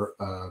for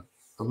a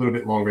little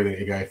bit longer than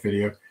AVIF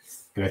video,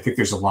 and I think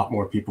there's a lot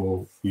more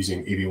people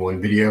using AV1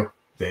 video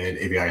than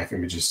AVIF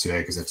images today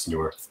because that's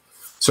newer.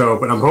 So,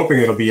 but I'm hoping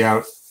it'll be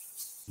out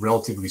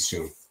relatively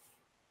soon.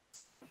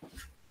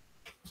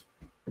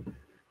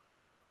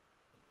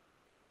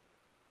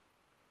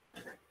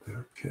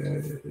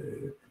 Okay,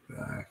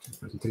 back to the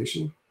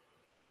presentation.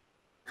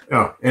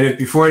 Oh, and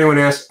before anyone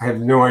asks, I have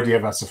no idea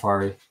about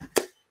Safari.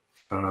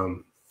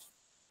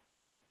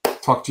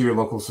 Talk to your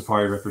local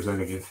Safari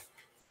representative,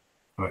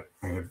 but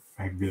I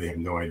really have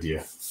no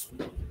idea.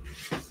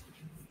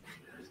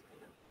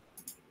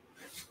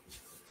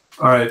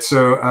 All right,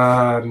 so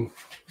I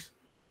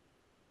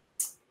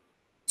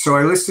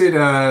listed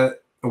a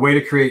way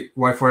to create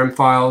Y4M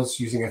files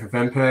using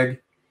FFmpeg.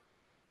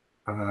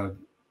 I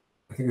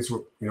think it's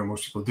what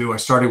most people do. I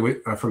started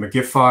with from a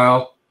GIF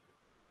file.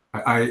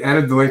 I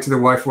added the link to the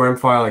Y4M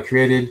file I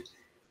created.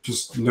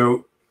 Just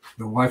note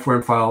the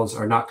Y4M files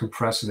are not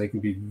compressed, so they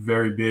can be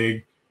very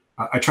big.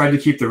 I tried to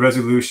keep the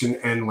resolution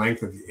and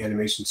length of the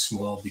animation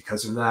small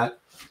because of that.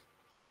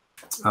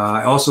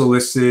 I also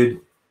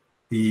listed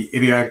the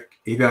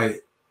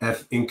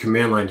AVIF in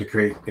command line to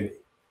create an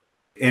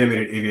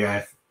animated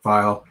AVIF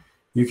file.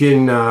 You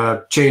can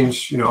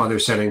change other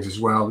settings as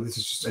well. This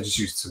is just I just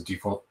used some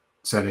default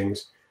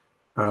settings.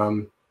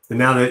 And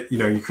now that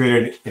you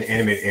created an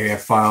animated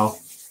AVIF file,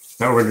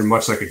 that will render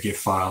much like a GIF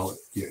file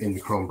in the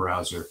Chrome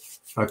browser.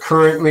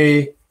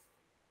 Currently,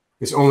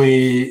 this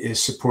only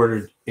is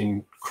supported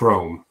in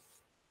Chrome.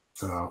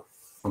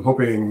 I'm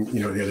hoping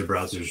the other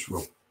browsers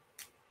will.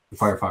 The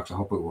Firefox, I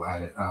hope it will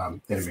add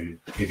animated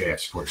AVIF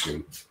support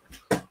soon.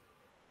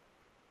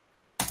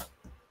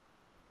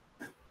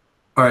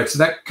 All right, so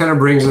that kind of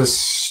brings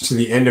us to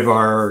the end of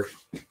our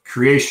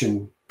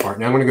creation part.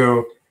 Now I'm going to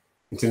go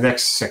into the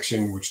next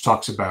section, which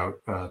talks about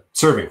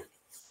serving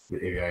the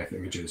AVIF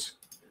images.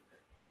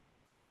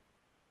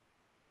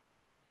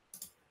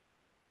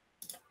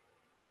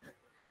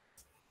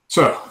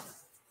 So,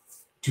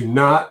 do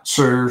not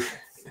serve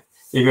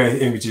AVIF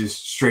images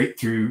straight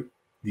through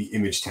the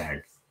image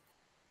tag.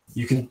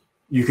 You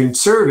can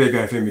serve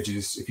AVIF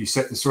images if you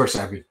set the source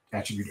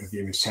attribute of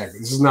the image tag, but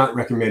this is not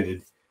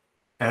recommended,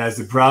 as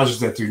the browsers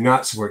that do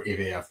not support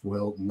AVIF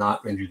will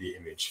not render the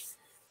image.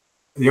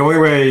 The only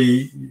way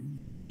you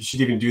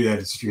should even do that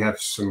is if you have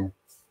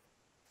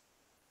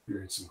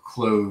you're in some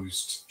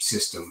closed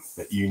system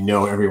that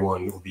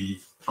everyone will be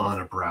on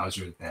a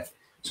browser that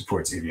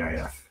supports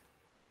AVIF.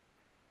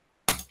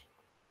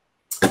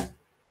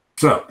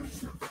 So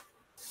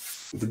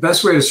The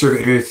best way to serve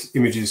AVIF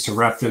images is to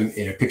wrap them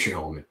in a picture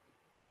element.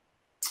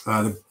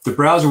 The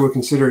browser will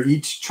consider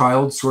each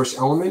child source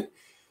element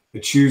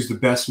and choose the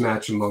best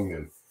match among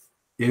them.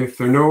 If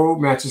there are no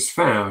matches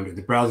found,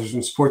 the browser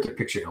doesn't support the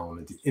picture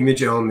element. The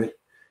image element,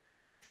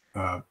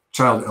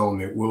 child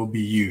element will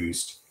be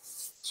used.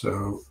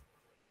 So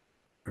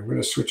I'm going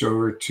to switch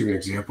over to an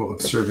example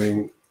of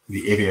serving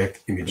the AVIF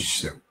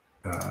image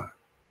that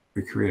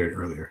we created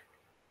earlier.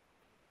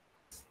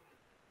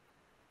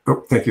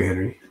 Oh, thank you,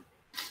 Henry.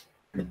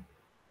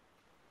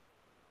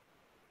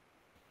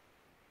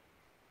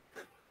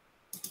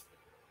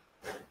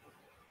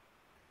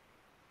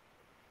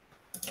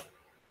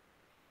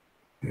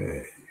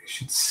 Okay, you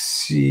should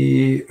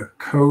see a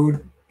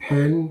code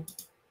pen,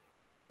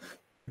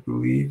 I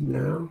believe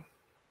now.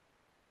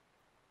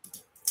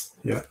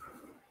 Yeah.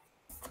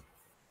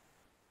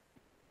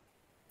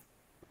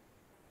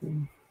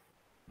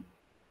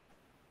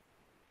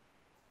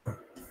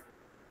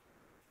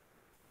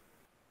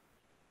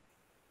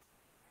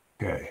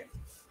 Okay.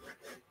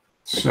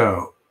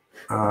 So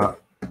I'm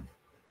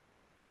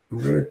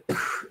going to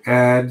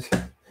add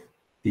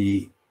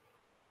the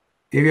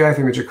AVIF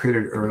image I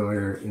created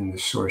earlier in the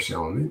source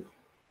element.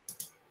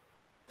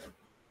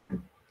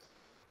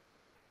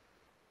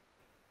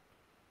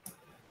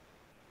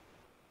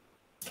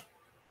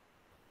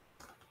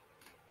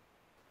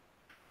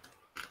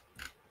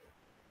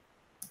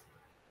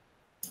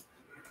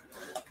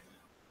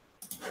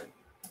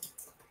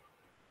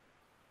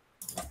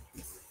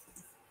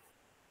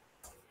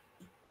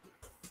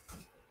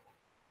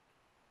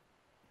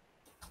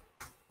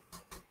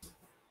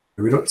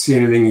 We don't see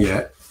anything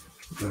yet.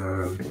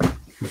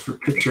 For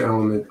picture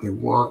element, they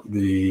want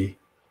the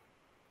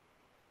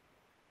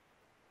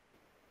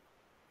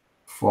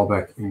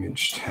fallback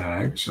image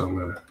tag. So I'm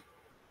going to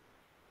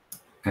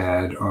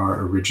add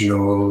our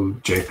original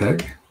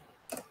JPEG.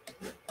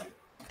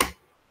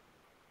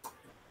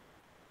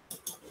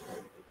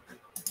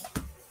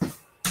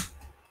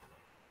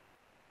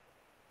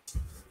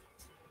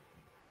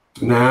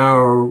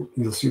 Now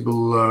you'll see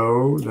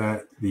below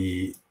that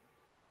they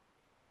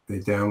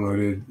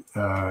downloaded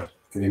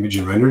an image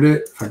and rendered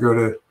it. If I go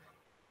to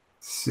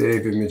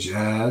save image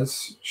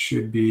as, it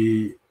should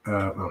be,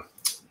 well,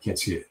 you can't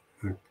see it,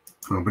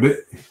 but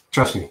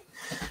trust me,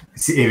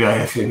 it's the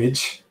AVIF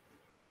image.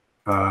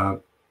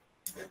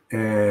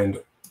 And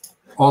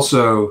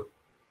also,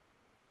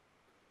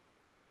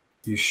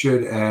 you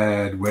should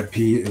add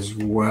WebP as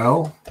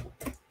well,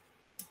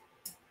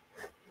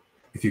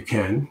 if you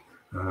can,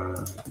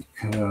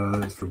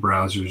 because for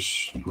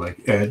browsers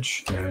like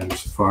Edge and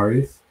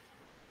Safari,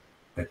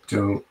 that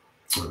don't,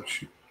 oh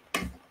shoot.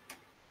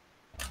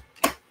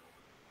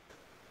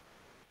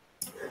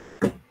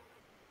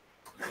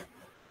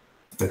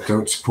 That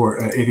don't support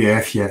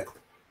AVIF yet.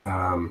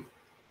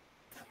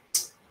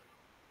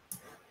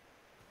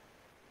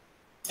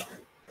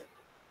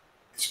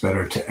 It's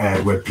better to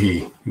add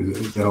WebP.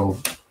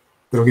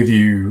 That'll give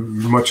you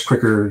much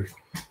quicker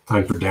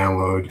time for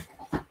download,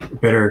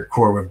 better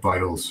core web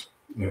vitals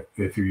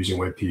if you're using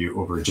WebP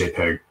over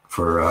JPEG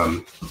for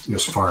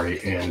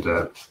Safari and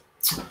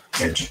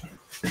Edge.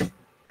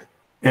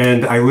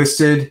 And I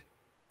listed.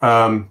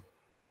 I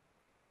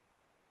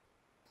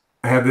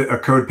have a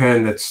code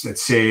pen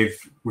that's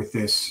saved with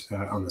this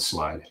on the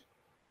slide.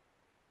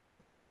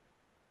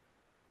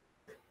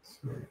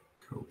 So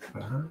go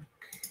back.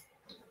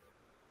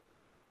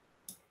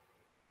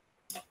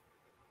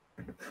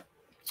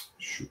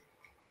 Shoot.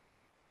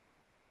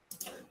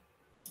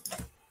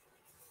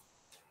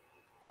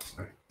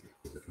 Sorry.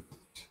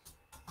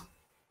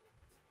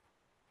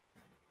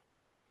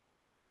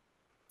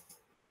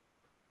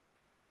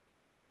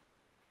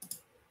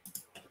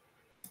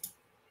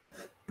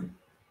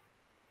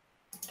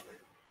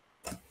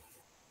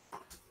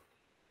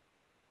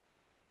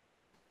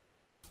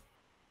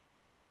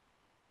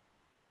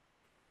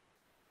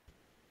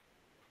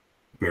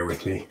 Bear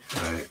with me.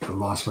 I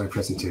lost my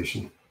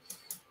presentation.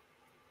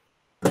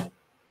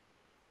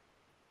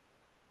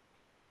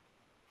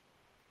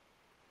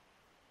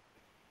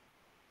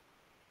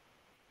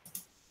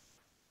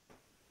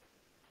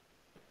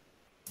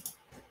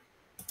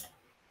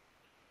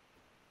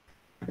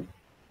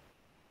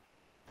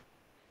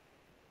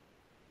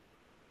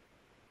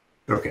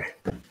 Okay,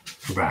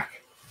 we're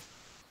back.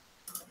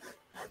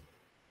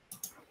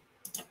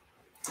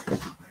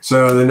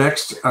 So the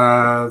next is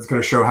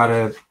going to show how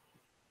to.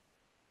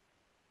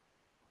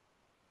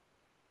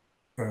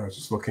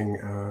 Just looking.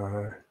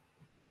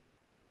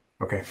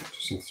 Okay,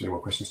 just seeing if there's any more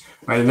questions.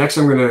 All right, next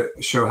I'm going to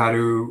show how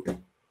to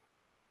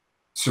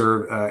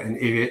serve an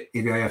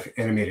AVIF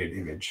animated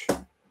image.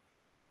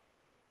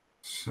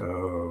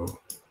 So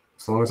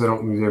as long as I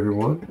don't lose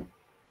everyone,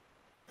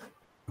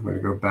 I'm going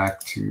to go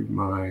back to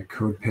my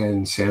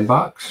CodePen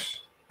sandbox.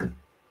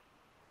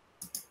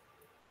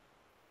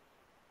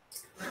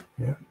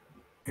 Yeah,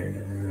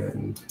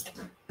 and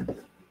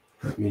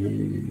let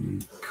me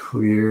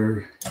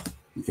clear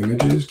the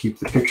images, keep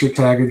the picture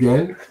tag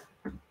again.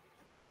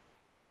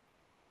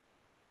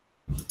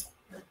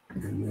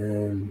 And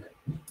then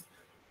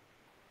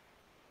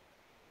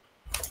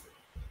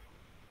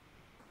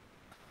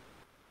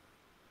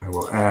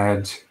will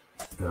add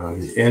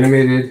the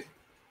animated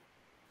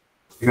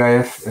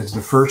AVIF as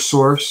the first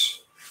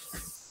source,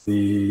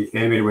 the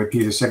animated WebP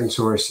as the second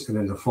source, and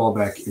then the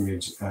fallback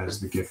image as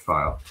the GIF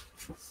file.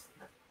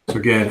 So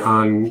again,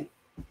 on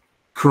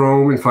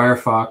Chrome and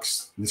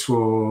Firefox, this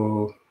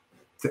will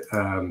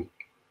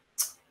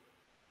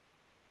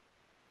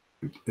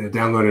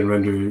download and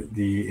render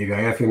the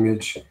AVIF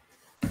image.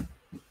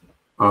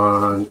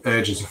 On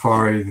Edge and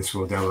Safari, this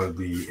will download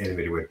the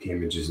animated WebP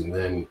images, and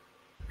then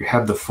you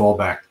have the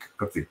fallback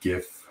of the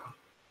GIF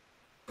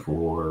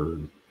for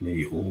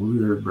the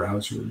older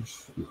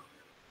browsers.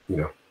 You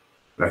know,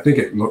 but I think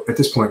at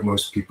this point,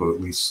 most people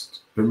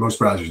most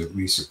browsers at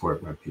least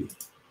support WebP.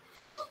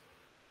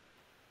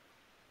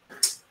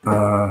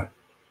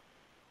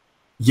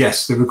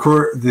 Yes,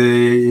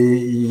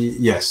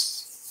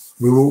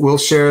 we'll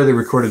share the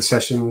recorded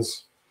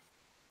sessions.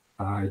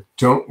 I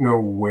don't know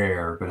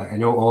where, but I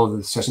know all of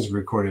the sessions were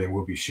recorded and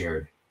will be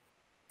shared.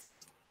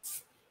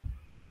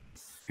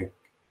 If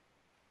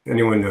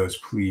anyone knows,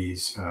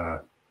 please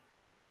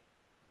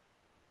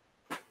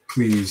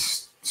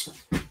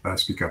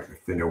speak up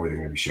if they know where they're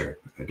going to be shared.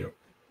 I don't.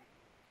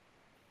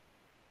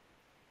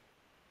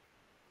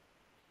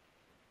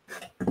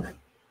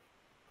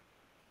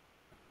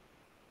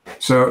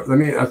 So let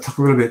me talk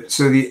a little bit.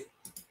 So the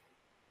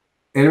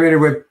animated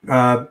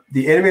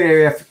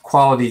AVIF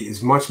quality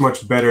is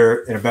much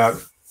better and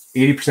about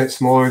 80%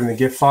 smaller than the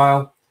GIF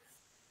file.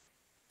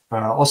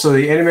 Also,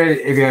 the animated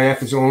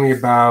AVIF is only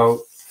about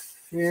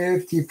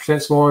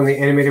 50% smaller than the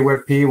animated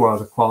WebP, while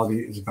the quality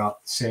is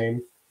about the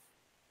same.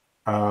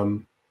 A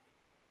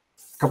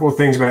couple of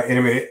things about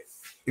animated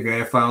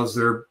AVIF files: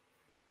 they're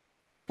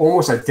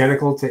almost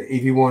identical to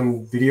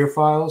AV1 video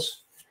files.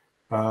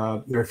 There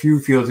are a few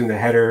fields in the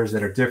headers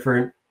that are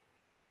different,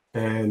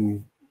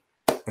 and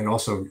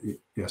also,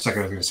 second,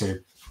 I was going to say,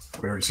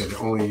 we already said they're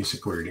only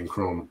supported in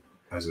Chrome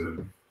as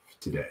of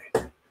today.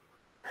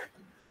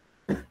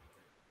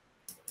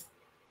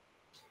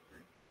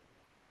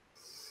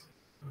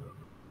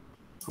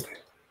 Okay.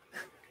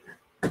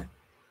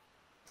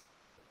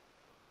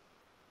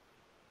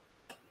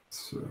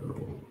 So,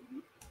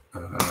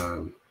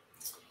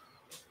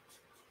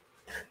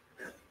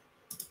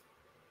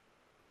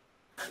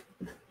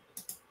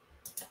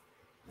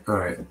 all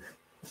right.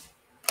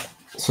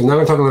 So now I'm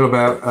going to talk a little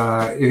about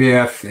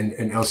AVIF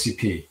and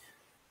LCP.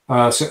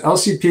 So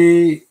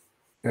LCP,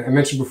 I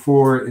mentioned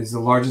before, is the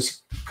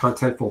largest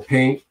contentful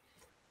paint.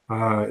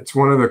 It's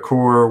one of the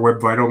core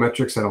Web Vital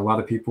metrics that a lot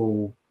of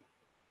people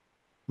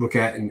look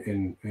at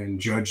and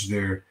judge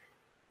the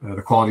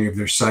quality of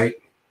their site.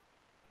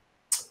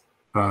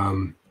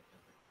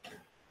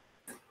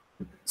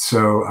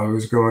 So I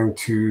was going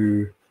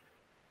to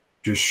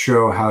just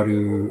show how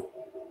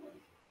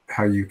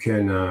you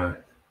can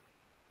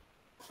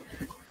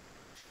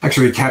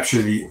actually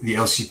capture the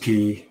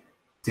LCP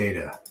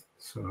data.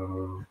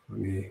 So let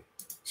me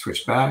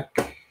switch back.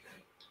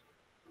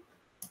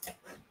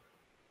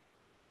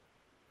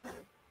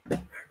 Okay,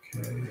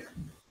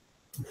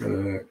 I'm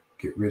gonna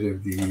get rid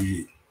of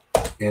the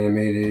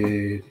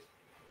animated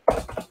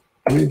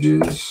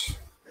images.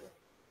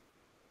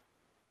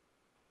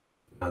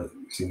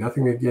 See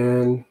nothing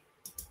again.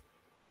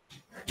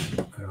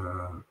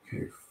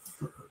 Okay,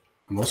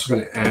 I'm also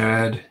going to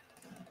add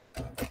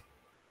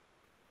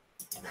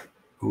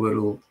a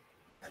little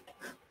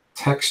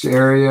text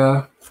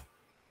area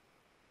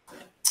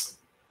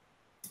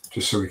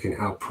just so we can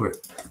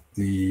output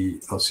the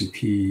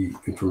LCP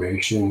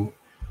information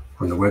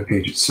on the web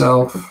page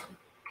itself.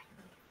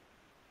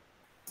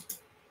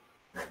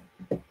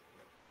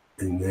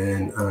 And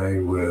then I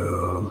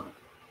will,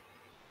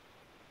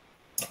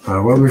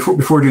 well,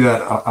 before we do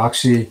that, I'll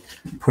actually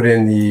put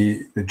in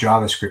the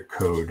JavaScript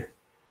code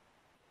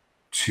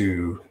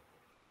to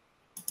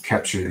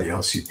capture the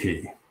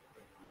LCP.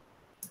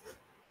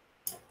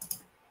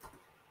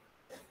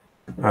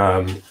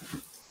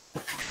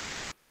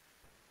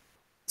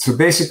 So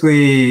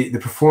basically, the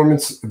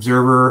performance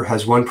observer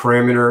has one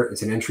parameter.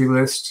 It's an entry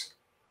list.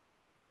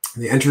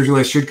 The entry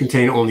list should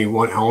contain only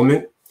one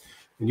element,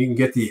 and you can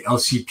get the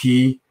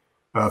LCP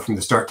from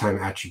the start time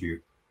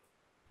attribute.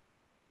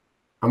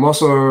 I'm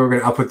also going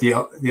to output the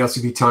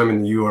LCP time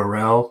in the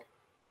URL.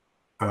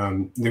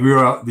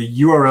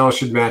 The URL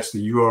should match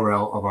the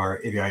URL of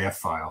our AVIF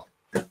file.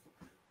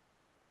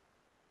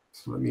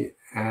 So let me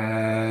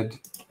add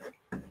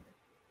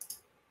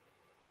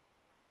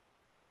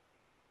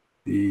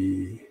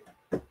the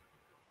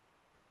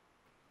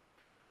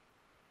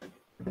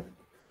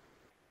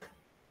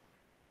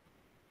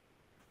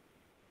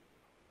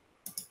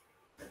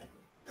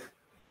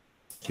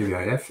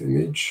AVIF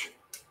image.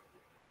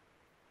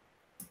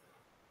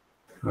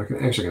 I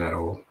can actually add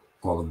all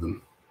of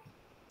them.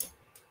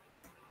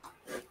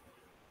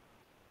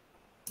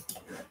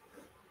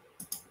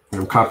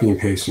 And I'm copying and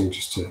pasting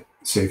just to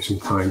save some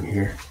time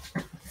here.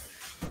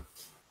 All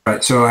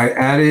right, so I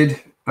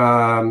added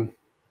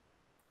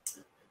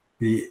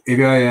the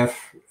AVIF,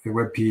 the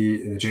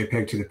WebP, and the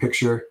JPEG to the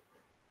picture.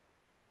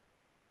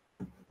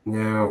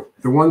 Now,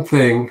 the one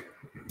thing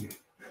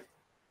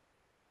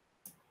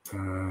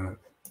to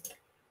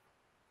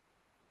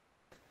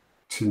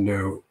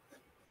note.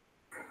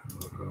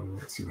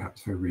 Let's see what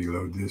happens if I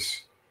reload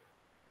this.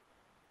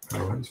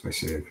 What happens if I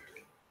save?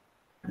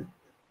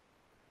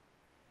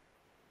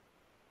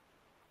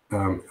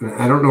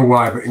 I don't know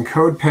why, but in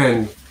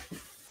CodePen,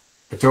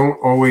 I don't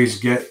always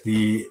get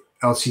the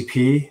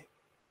LCP.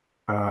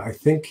 I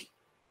think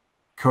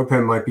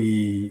CodePen might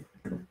be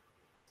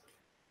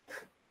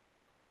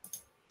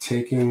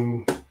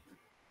taking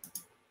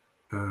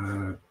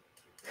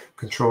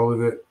control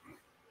of it,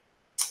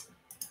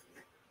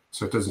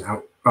 so it doesn't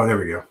out. Oh, there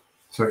we go.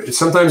 So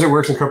sometimes it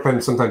works in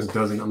CodePen, sometimes it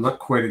doesn't. I'm not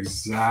quite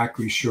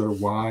exactly sure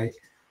why,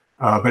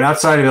 but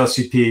outside of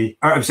LCP,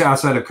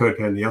 outside of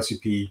CodePen, the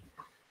LCP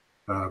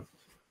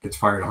gets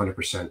fired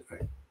 100%.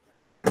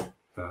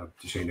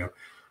 Just so you know.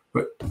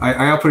 But I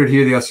outputted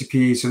here the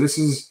LCP. So this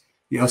is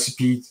the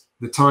LCP.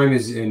 The time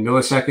is in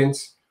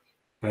milliseconds,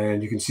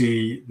 and you can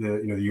see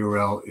the the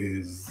URL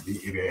is the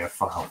AVIF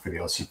file for the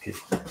LCP.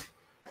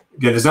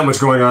 Again, there's not much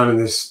going on in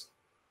this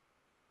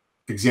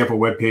example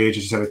web page.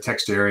 You just have a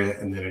text area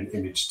and then an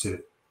image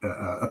to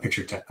a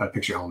picture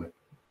element.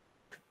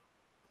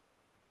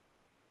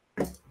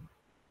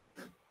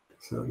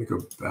 So let me go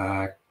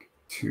back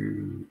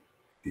to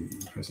the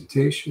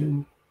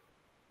presentation.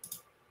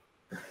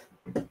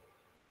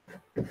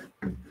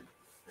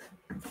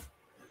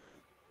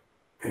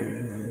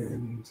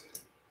 And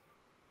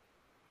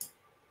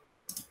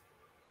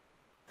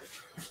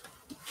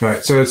all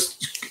right, so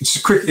it's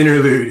a quick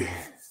interlude.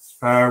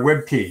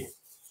 WebP.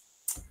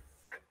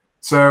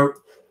 So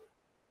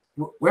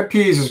WebP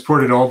is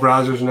supported in all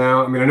browsers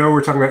now. I mean, I know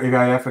we're talking about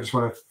AVIF. I just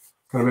want to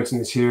kind of mention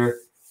this here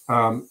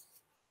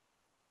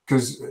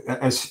because,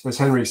 as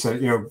Henry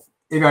said,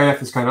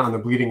 AVIF is kind of on the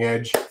bleeding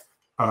edge,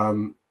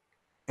 and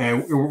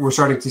we're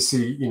starting to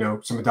see,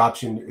 some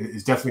adoption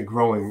is definitely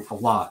growing a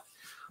lot.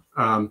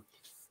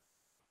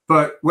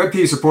 But WebP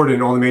is supported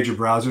in all the major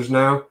browsers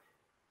now,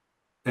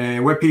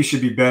 and WebP should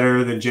be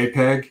better than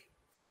JPEG.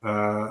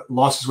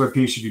 Lossless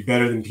WebP should be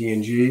better than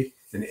PNG,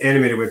 and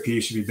animated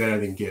WebP should be better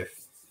than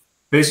GIF.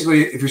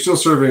 Basically, if you're still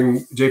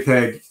serving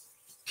JPEG,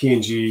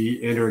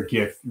 PNG, and/or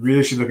GIF, you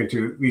really should look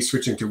into at least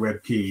switching to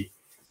WebP.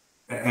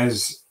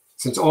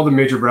 Since all the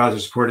major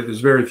browsers support it,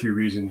 there's very few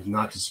reasons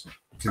not to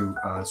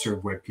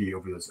serve WebP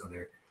over those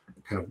other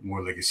kind of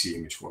more legacy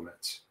image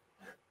formats.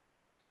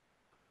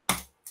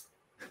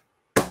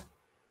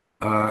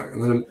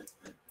 And then I'm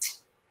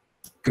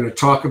going to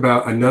talk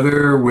about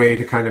another way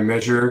to kind of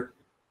measure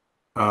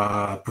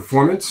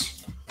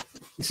performance.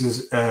 This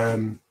is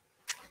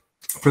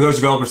for those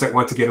developers that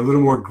want to get a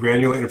little more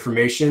granular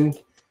information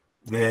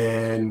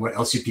than what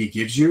LCP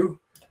gives you.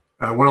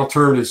 One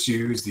alternative is to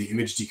use the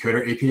image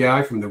decoder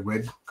API from the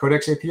web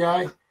codecs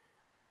API.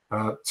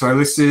 So I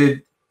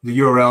listed the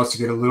URLs to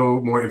get a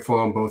little more info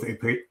on both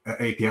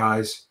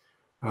APIs.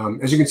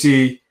 As you can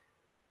see,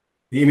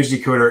 the image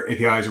decoder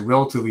API is a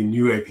relatively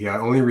new API,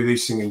 only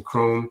releasing in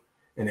Chrome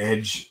and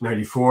Edge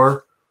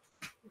 94.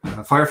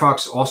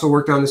 Firefox also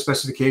worked on the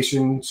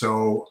specification,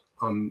 so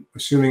I'm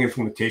assuming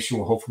implementation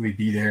will hopefully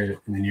be there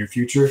in the near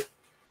future.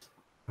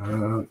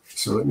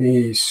 So let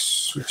me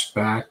switch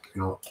back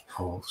and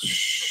I'll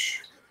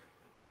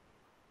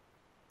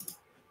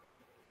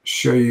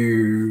show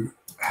you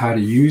how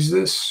to use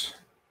this.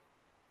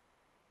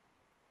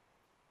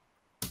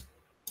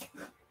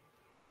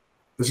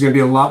 There's going to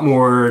be a lot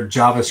more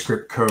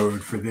JavaScript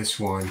code for this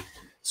one.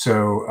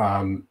 So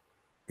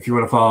if you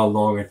want to follow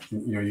along,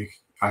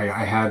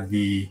 I have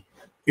the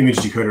image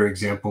decoder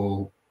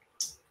example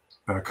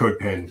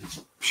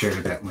CodePen shared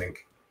at that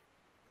link.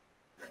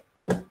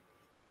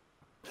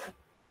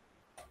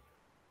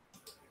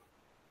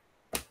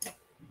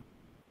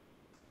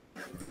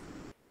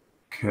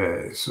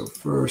 Okay, so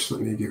first let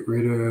me get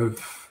rid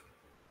of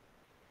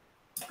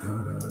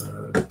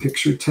the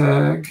picture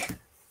tag,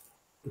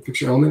 the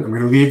picture element. I'm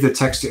going to leave the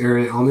text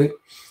area element,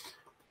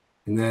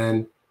 and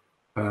then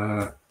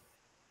I'm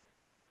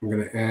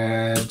going to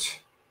add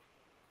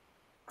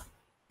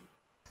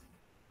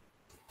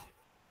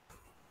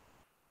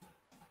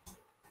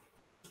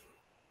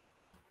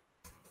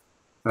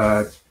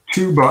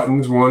two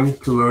buttons, one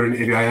to load an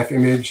AVIF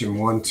image and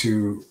one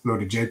to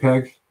load a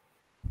JPEG.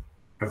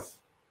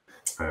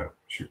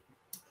 Shoot.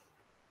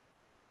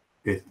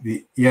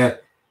 Yeah,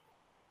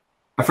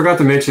 I forgot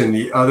to mention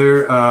the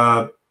other,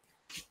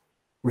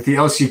 with the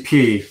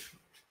LCP,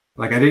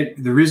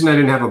 the reason I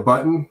didn't have a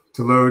button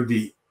to load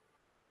the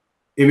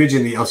image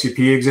in the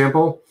LCP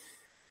example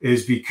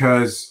is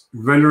because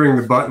rendering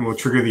the button will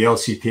trigger the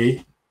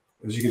LCP.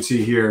 As you can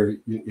see here,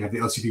 you have the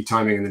LCP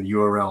timing and then the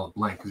URL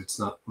blank because it's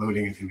not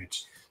loading an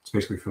image. It's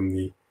basically from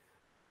the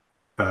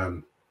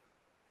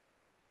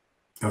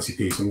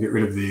LCP. So I'm going to get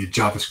rid of the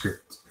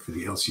JavaScript for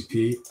the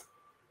LCP.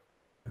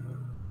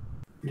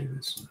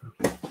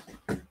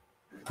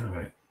 All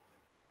right.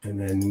 And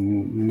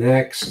then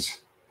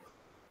next,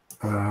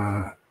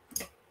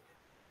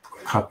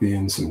 copy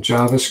in some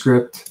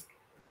JavaScript.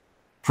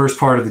 First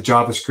part of the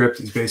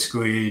JavaScript is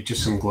basically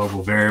just some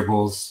global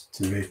variables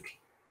to make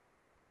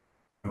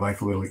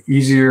life a little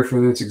easier for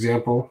this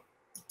example.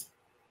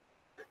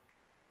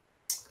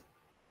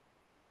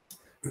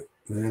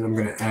 And then I'm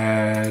going to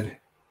add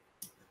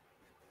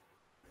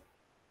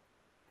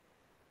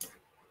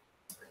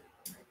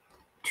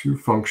two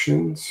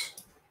functions.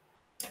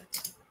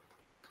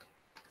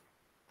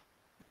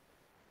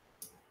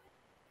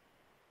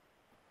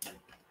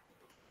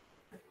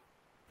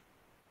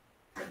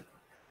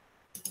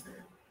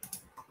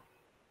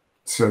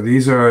 So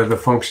these are the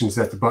functions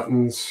that the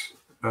buttons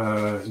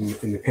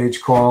in the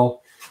page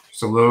call.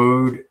 Just a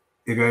load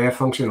AVIF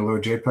function, a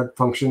load JPEG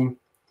function.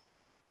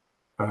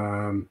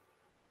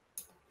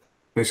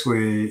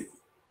 Basically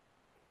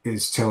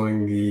is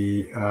telling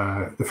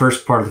the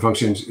first part of the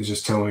function is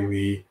just telling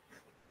the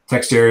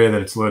text area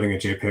that it's loading a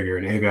JPEG or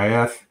an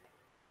AVIF.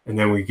 And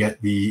then we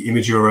get the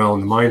image URL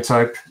and the MIME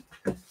type.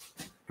 And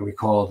we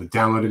call the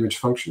download image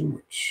function,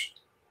 which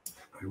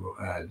I will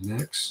add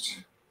next.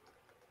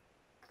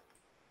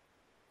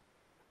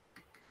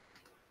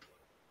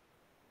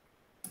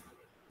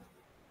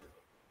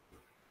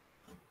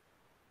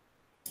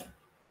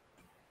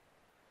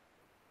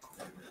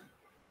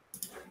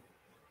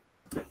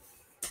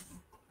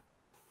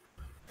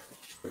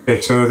 Okay,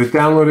 so the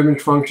download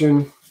image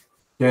function,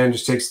 again,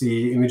 just takes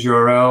the image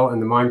URL and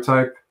the MIME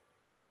type,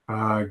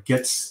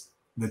 gets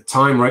the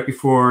time right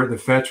before the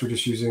fetch. We're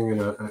just using an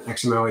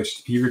XML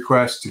HTTP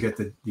request to get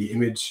the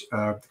image,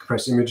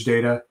 compressed image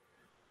data.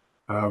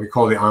 We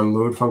call the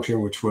onload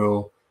function, which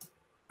will,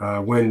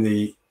 when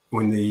the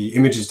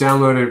image is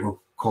downloaded, we'll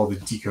call the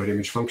decode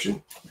image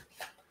function,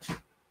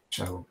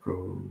 which I will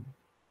go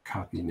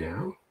copy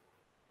now.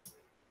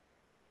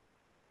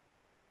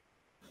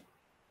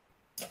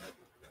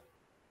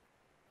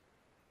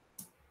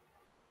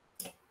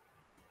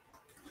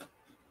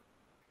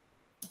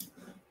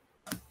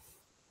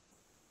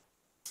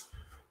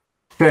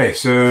 Okay,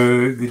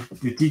 so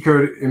the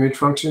decode image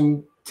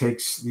function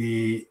takes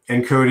the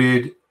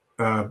encoded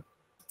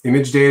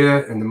image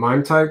data and the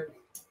MIME type.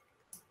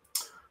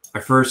 I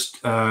first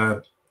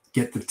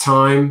get the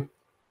time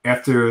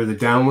after the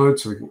download,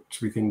 so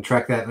we can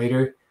track that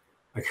later.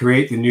 I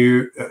create an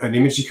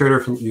image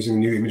decoder from using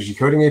the new image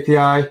decoding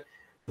API,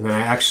 and then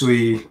I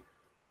actually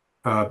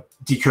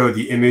decode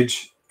the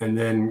image and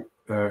then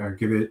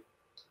give it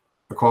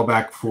a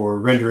callback for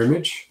render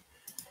image,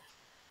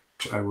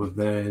 which I will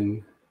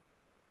then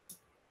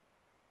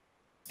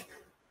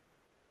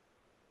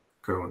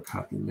go and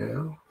copy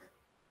now.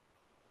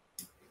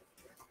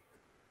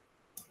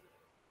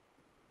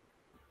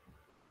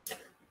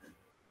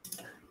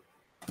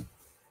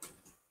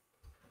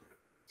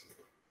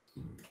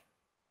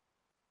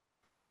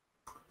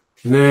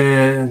 And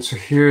then, so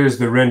here's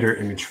the render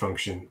image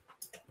function.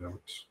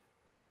 Oops.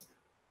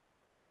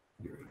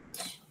 Here it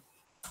is.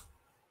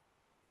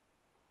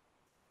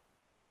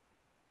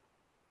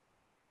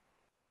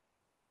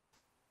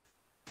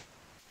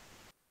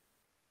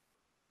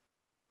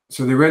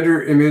 So the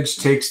render image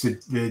takes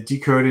the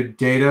decoded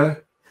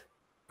data.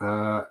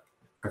 I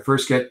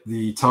first get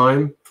the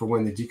time for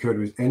when the decode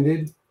was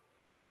ended.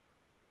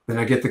 Then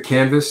I get the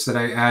canvas that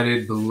I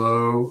added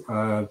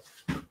below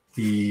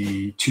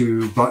the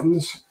two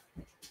buttons.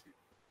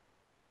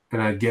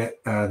 And I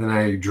get, then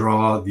I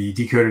draw the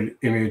decoded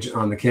image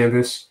on the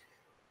canvas,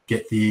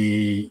 get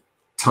the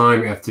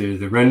time after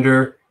the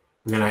render,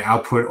 and then I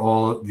output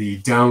all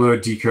the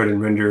download, decode,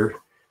 and render,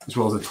 as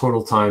well as the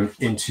total time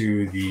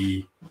into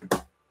the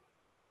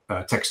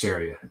text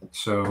area.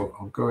 So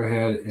I'll go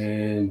ahead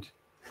and,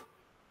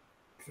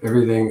 if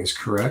everything is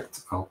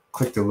correct, I'll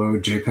click the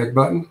load JPEG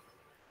button.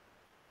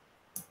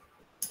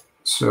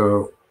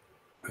 So,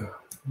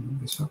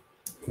 this up.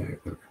 There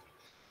we go.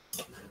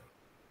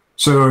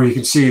 So you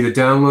can see the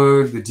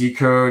download, the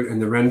decode,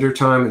 and the render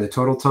time and the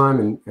total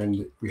time,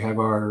 and we have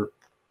our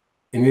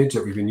image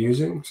that we've been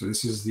using. So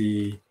this is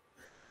the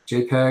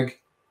JPEG.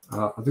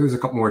 I'll do this a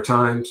couple more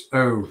times.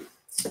 Oh,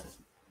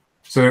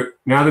 so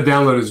now the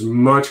download is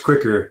much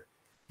quicker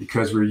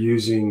because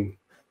the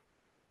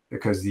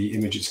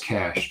image is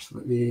cached.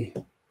 Let me,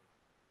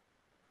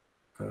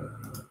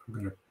 I'm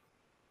going to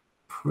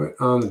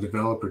put on the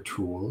developer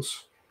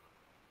tools.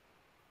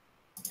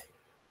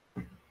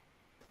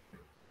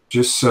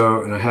 Just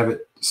so, and I have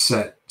it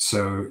set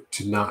so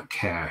to not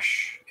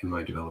cache in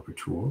my developer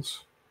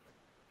tools.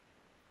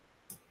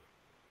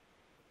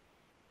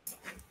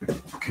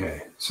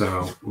 Okay,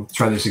 so we'll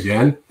try this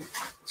again.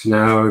 So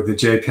now the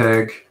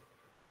JPEG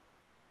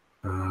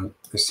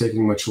is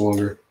taking much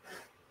longer.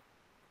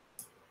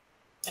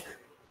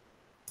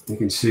 You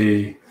can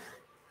see,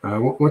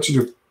 once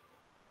you do,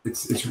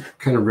 it's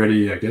kind of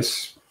ready, I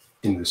guess,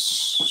 in the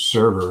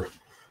server.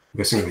 I'm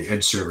guessing on the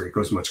edge server, it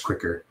goes much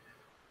quicker.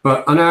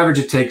 But on average,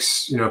 it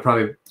takes,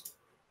 probably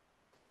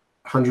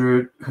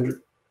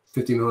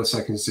 150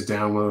 milliseconds to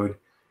download,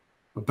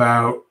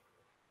 about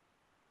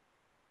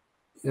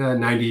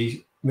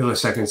 90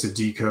 milliseconds to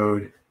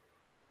decode,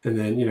 and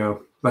then,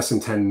 less than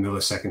 10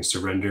 milliseconds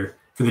to render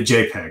for the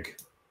JPEG.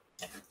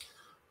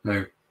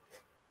 Now,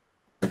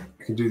 I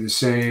can do the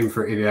same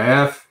for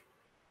AVIF.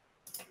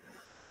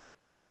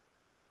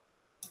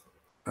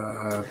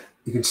 You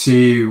can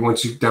see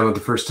once you download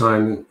the first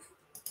time,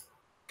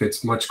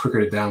 it's much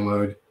quicker to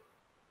download.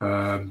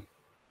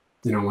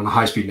 on a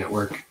high-speed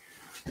network.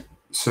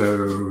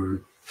 So,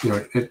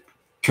 it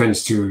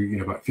trends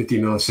to, about 50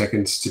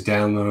 milliseconds to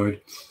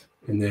download,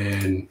 and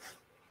then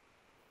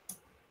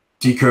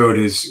decode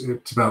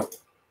it's about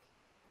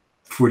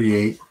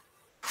 50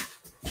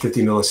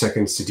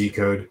 milliseconds to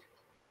decode.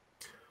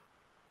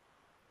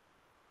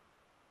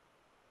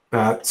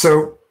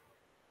 So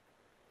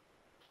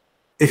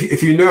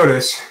if you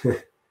notice,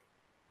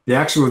 the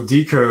actual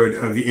decode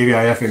of the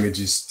AVIF image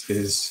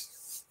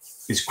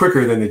is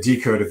quicker than the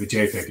decode of the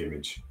JPEG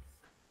image.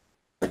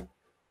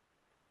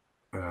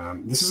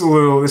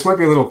 This might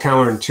be a little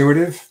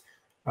counterintuitive,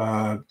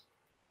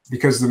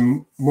 because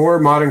the more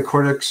modern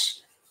codecs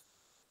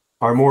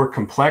are more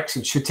complex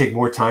and should take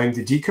more time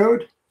to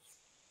decode,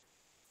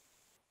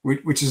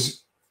 which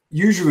is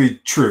usually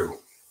true.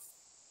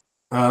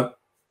 But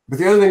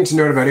the other thing to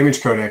note about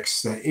image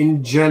codecs, that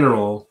in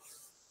general,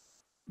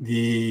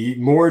 the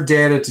more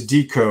data to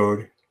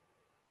decode,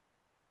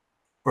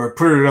 or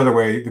put it another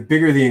way, the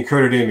bigger the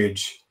encoded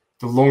image,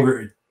 the longer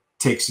it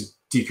takes to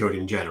decode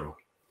in general.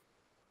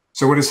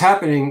 So what is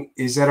happening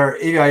is that our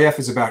AVIF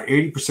is about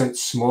 80%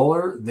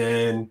 smaller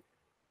than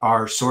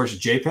our source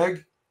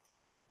JPEG.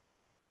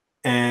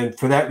 And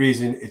for that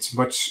reason, it's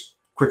much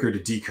quicker to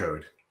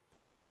decode.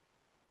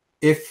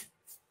 If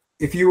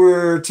you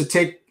were to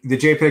take the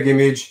JPEG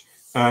image,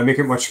 make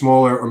it much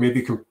smaller, or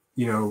maybe put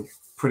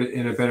it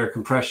in a better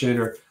compression,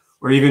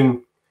 or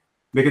even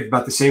make it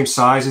about the same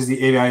size as the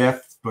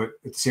AVIF, but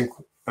at the same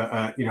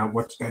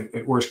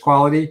at worse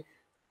quality,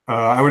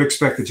 I would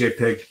expect the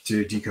JPEG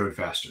to decode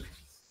faster.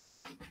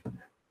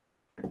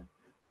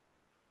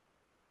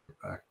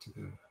 Back to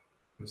the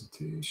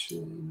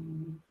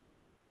presentation.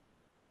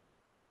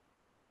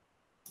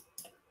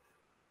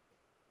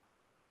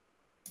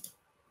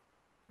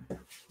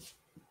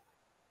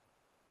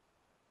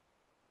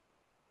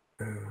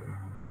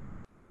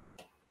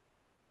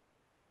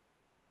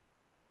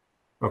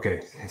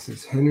 Okay, this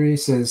is Henry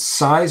says,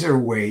 size or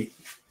weight,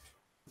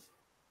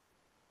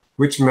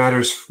 which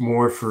matters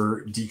more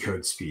for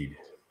decode speed?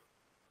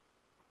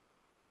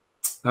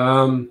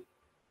 So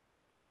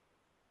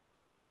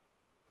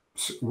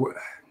what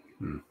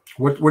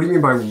do you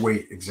mean by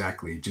weight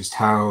exactly? Just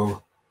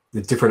how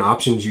the different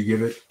options you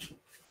give it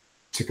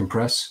to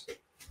compress?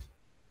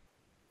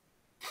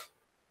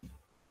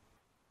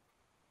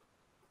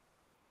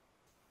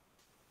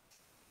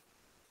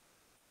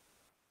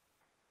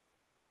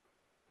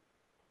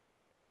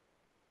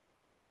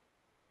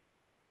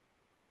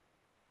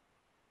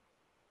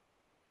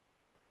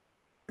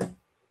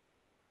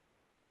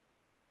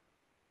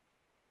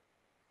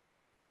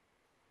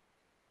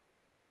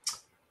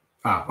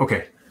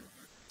 Okay.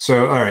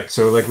 So, all right.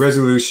 So like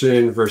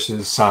resolution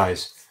versus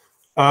size.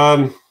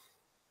 I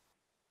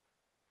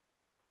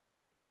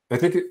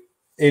think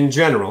in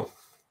general,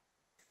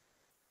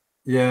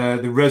 yeah,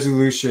 the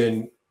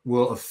resolution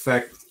will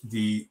affect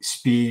the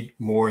speed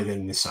more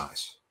than the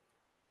size.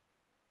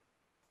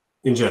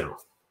 In general.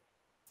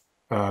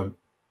 That's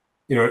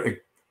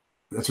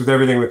with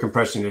everything with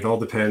compression. It all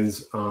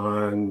depends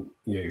on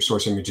your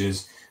source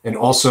images, and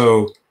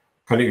also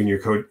kind of in your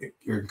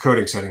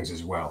encoding settings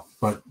as well.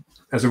 But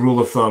as a rule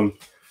of thumb,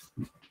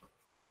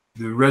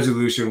 the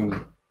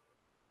resolution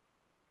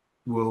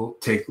will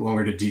take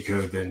longer to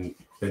decode than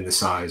the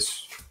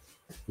size.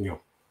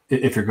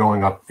 If you're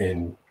going up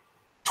in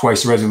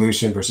twice the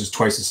resolution versus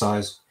twice the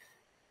size,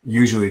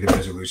 usually the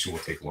resolution will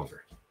take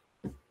longer.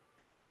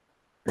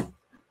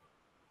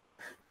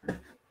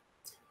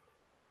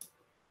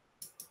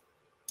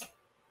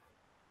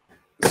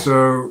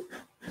 So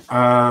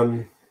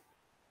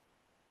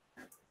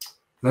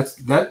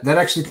that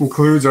actually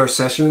concludes our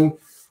session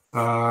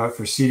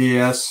for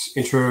CDS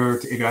Intro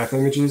to AVIF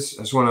Images.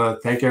 I just want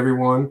to thank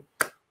everyone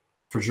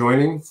for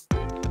joining.